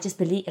 but I just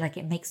believe, like,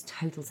 it makes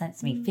total sense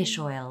to me. Fish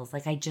oils,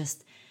 like, I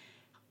just,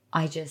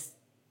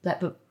 like,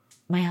 but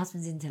my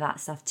husband's into that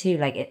stuff too.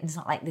 Like, it's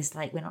not like this,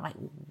 like, we're not like,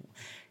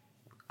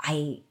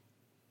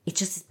 it's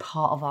just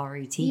part of our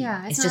routine.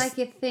 Yeah, it's not just,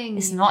 like a thing.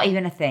 It's not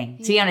even a thing.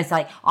 To be honest,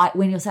 like,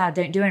 when you're saying I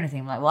don't do anything,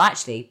 I'm like, well,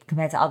 actually,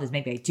 compared to others,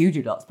 maybe I do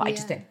lots, but I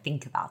just don't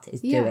think about it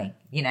as doing,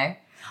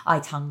 I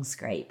tongue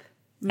scrape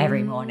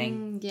every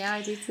morning. Yeah,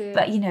 I do too.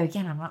 But,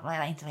 again, I'm not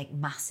like into like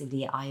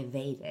massively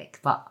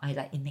Ayurvedic, but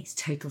it makes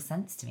total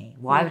sense to me.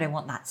 Why would I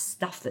want that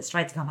stuff that's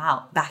tried to come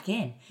out back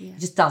in? Yeah. It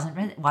just doesn't,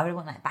 why would I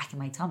want that back in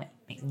my tummy?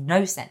 It makes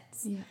no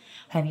sense. Yeah.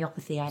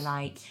 Homeopathy, I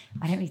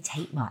don't really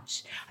take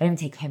much. I don't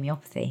even take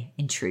homeopathy,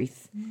 in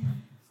truth.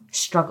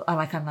 Struggle,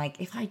 I'm like,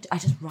 if I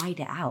just ride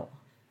it out,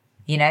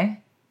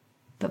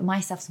 But my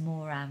stuff's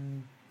more,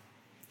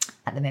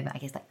 at the moment, I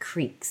guess, like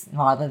creaks,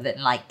 rather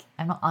than like,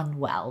 I'm not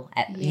unwell,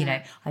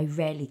 I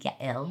rarely get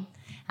ill.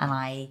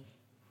 And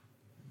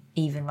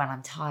even when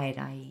I'm tired,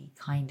 I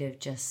kind of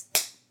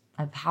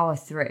I power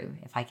through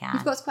if I can.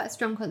 You've got quite a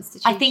strong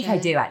constitution. I think I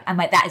do. I'm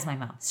like, that is my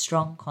mum,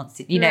 strong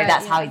constitution.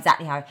 That's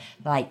exactly how,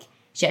 like,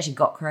 she actually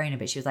got corona,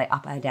 but she was like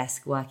up at her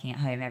desk working at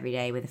home every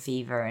day with a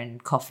fever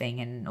and coughing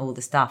and all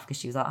the stuff because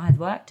she was like, I had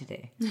work to do.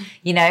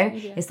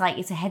 It's like,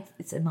 it's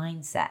a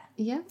mindset.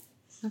 Yeah,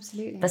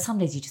 absolutely. But some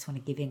days you just want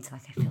to give in to,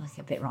 like, I feel like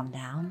a bit run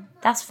down.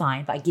 That's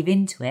fine, but I give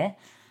in to it.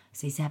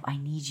 Say, Seb, I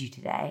need you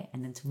today.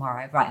 And then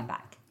tomorrow, right, I'm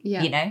back.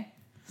 Yeah.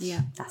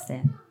 Yeah. That's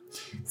it.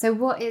 So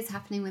what is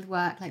happening with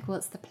work? Like,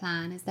 what's the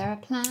plan? Is there a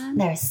plan?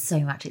 There is so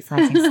much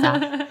exciting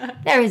stuff.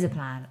 There is a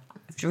plan.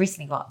 I've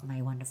recently got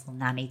my wonderful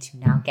nanny to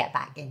now get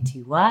back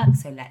into work.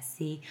 So let's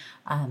see.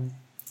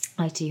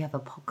 I do have a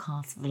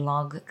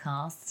vlog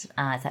cast.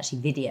 It's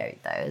actually videoed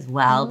though as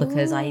well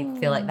because I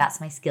feel like that's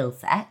my skill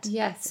set.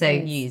 Yes. So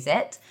use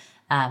it.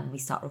 We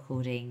start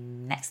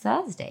recording next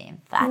Thursday, in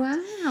fact.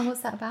 Wow.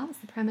 What's that about? What's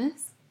the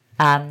premise?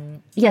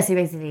 So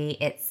basically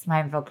it's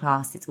my own vlog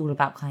class. It's all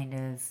about kind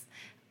of,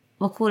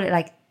 we'll call it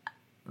like,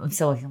 I'm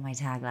still working on my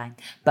tagline,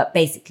 but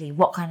basically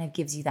what kind of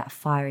gives you that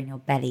fire in your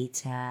belly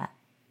to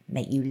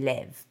make you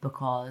live,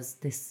 because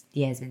this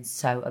year has been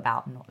so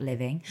about not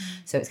living.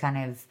 So it's kind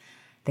of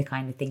the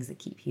kind of things that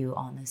keep you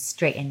on a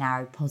straight and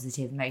narrow,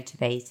 positive,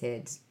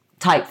 motivated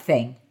type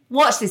thing.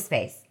 Watch this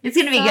space. It's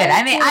going to be good.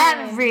 I mean, I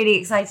am really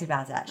excited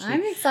about it, actually.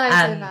 I'm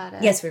excited about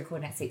it. Yes, we're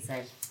recording next week,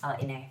 so I'll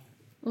let you know.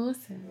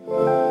 Awesome.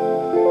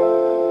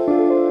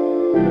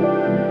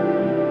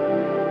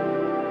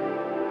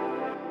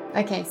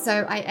 Okay,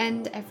 so I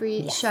end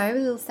every show with a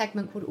little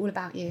segment called All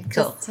About You.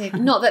 Cool.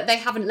 Not that they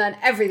haven't learned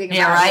everything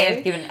about you.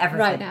 I've given everything.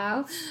 Right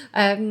now,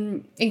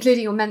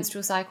 including your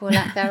menstrual cycle or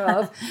lack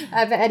thereof.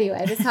 But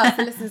anyway, this helps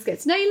the listeners get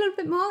to know you a little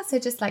bit more. So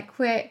just like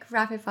quick,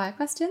 rapid fire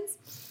questions.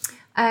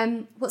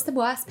 What's the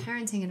worst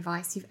parenting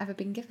advice you've ever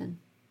been given?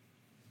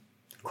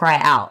 Cry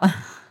it out.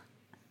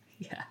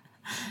 Yeah.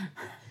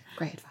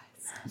 Great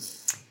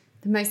advice.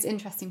 The most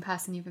interesting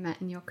person you've ever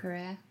met in your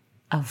career?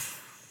 Oh,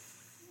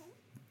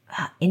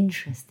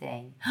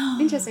 interesting.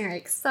 Interesting or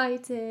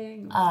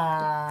exciting?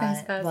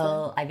 Best person.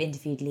 Well, I've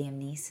interviewed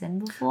Liam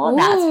Neeson before. Ooh.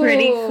 That's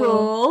pretty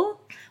cool.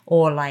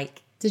 Or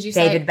like did you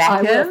David say, Beckham.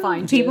 I will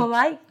find people you,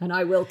 like, and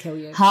I will kill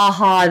you. No,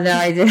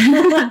 I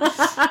didn't.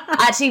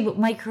 Actually,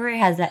 my career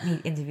has let me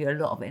interview a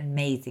lot of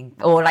amazing,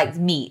 or like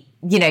meet,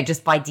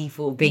 just by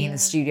default being in the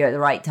studio at the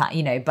right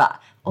time,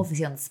 but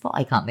obviously on the spot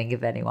I can't think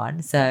of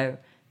anyone. So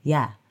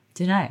yeah.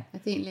 Don't know. I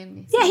think Liam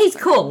Neeson. Yeah, he's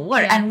cool.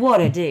 And what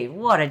a dude.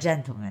 What a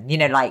gentleman.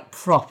 Like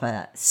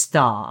proper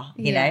star.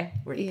 Really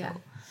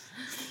cool.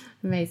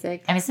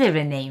 Amazing. I mean, it's a bit of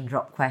a name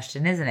drop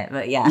question, isn't it?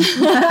 But yeah.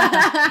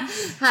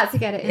 Had to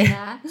get it in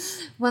there.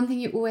 One thing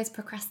you always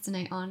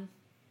procrastinate on?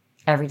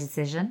 Every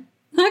decision.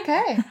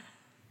 Okay.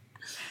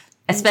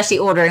 Especially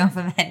ordering off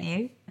a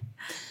menu.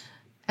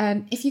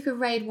 If you could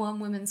raid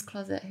one woman's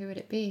closet, who would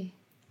it be?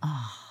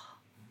 Oh.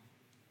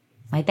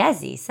 My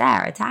Bessie,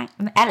 Sarah,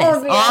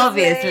 Ellis,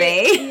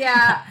 obviously.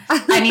 Yeah.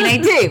 I mean, I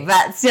do,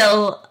 but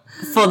still,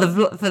 for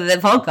the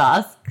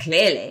podcast,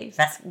 clearly,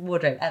 best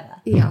wardrobe ever.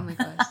 Yeah, oh my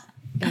gosh.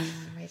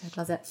 Raid her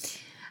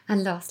closet.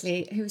 And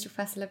lastly, who was your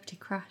first celebrity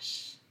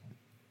crush?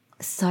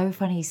 so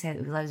funny you said it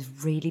because I was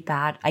really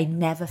bad. I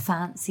never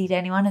fancied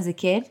anyone as a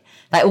kid.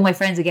 Like all my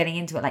friends were getting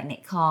into it, like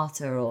Nick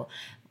Carter or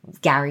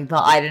Gary,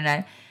 but I don't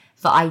know.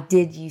 But I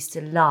did used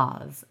to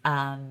love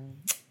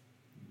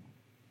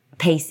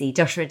Pacey,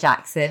 Joshua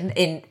Jackson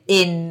in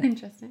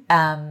Interesting.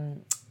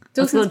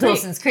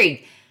 Dawson's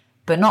Creek.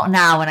 But not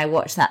now when I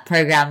watch that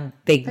program,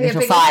 Big Little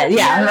Big Fire. Little-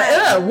 Yeah, I'm yeah.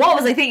 like, ugh, what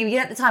was I thinking? You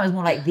know, at the time, it was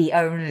more like the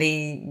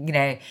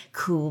only,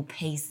 cool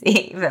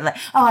Pacey. But like,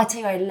 I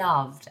tell you, I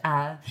loved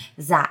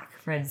Zach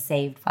from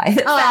Saved by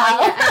the Bell. Oh,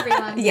 yeah,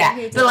 everyone. Yeah,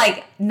 who did. but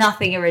like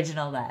nothing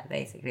original there,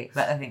 basically.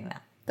 But I think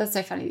that. That's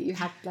so funny that you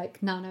had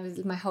like none.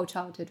 My whole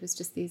childhood was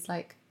just these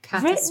like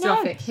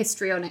catastrophic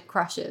histrionic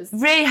crushes.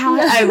 Really, how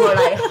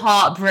like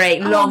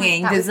heartbreak,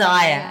 longing, that was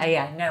desire. funny,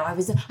 I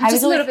was Just a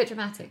always, little bit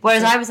dramatic.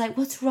 Whereas I was like,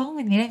 what's wrong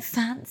with me? I don't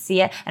fancy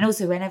it. And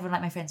also, whenever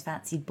like my friends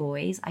fancied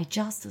boys, I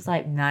just was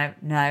like, no.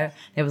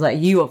 They was like,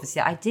 you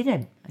obviously. I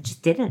didn't. I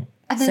just didn't.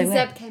 And then So Zeb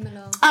weird. came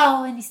along.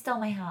 Oh, and he stole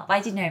my heart. But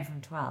I did know him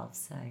from 12,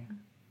 so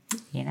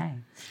you know.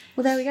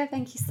 Well, there we go.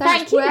 Thank you so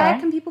Thank much. you, Where Lauren.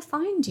 can people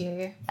find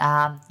you?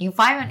 You can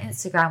find me on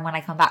Instagram when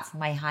I come back from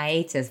my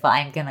hiatus, but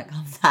I'm gonna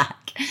come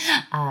back,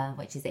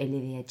 which is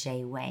Olivia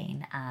J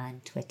Wayne,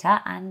 and Twitter,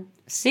 and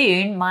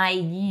soon my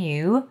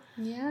new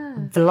Yeah.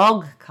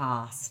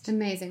 vlogcast.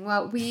 Amazing.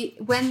 Well,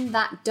 when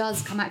that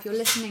does come out, if you're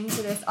listening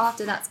to this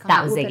after that's come That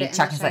out, was we'll put Ziggy it in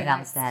chucking the show something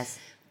notes. downstairs.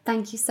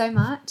 Thank you so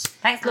much.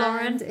 Thanks,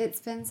 Lauren. And it's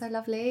been so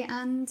lovely.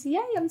 And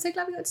yeah, I'm so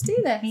glad we got to do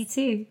this. Me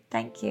too.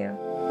 Thank you.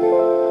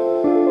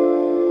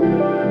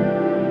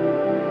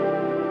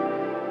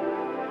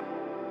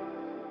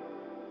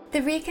 The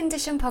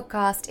Recondition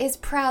podcast is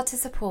proud to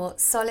support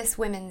Solace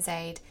Women's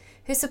Aid,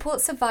 who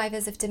supports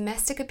survivors of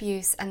domestic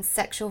abuse and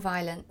sexual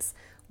violence,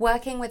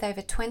 working with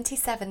over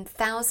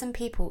 27,000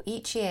 people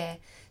each year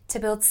to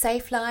build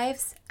safe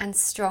lives and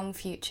strong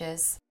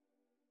futures.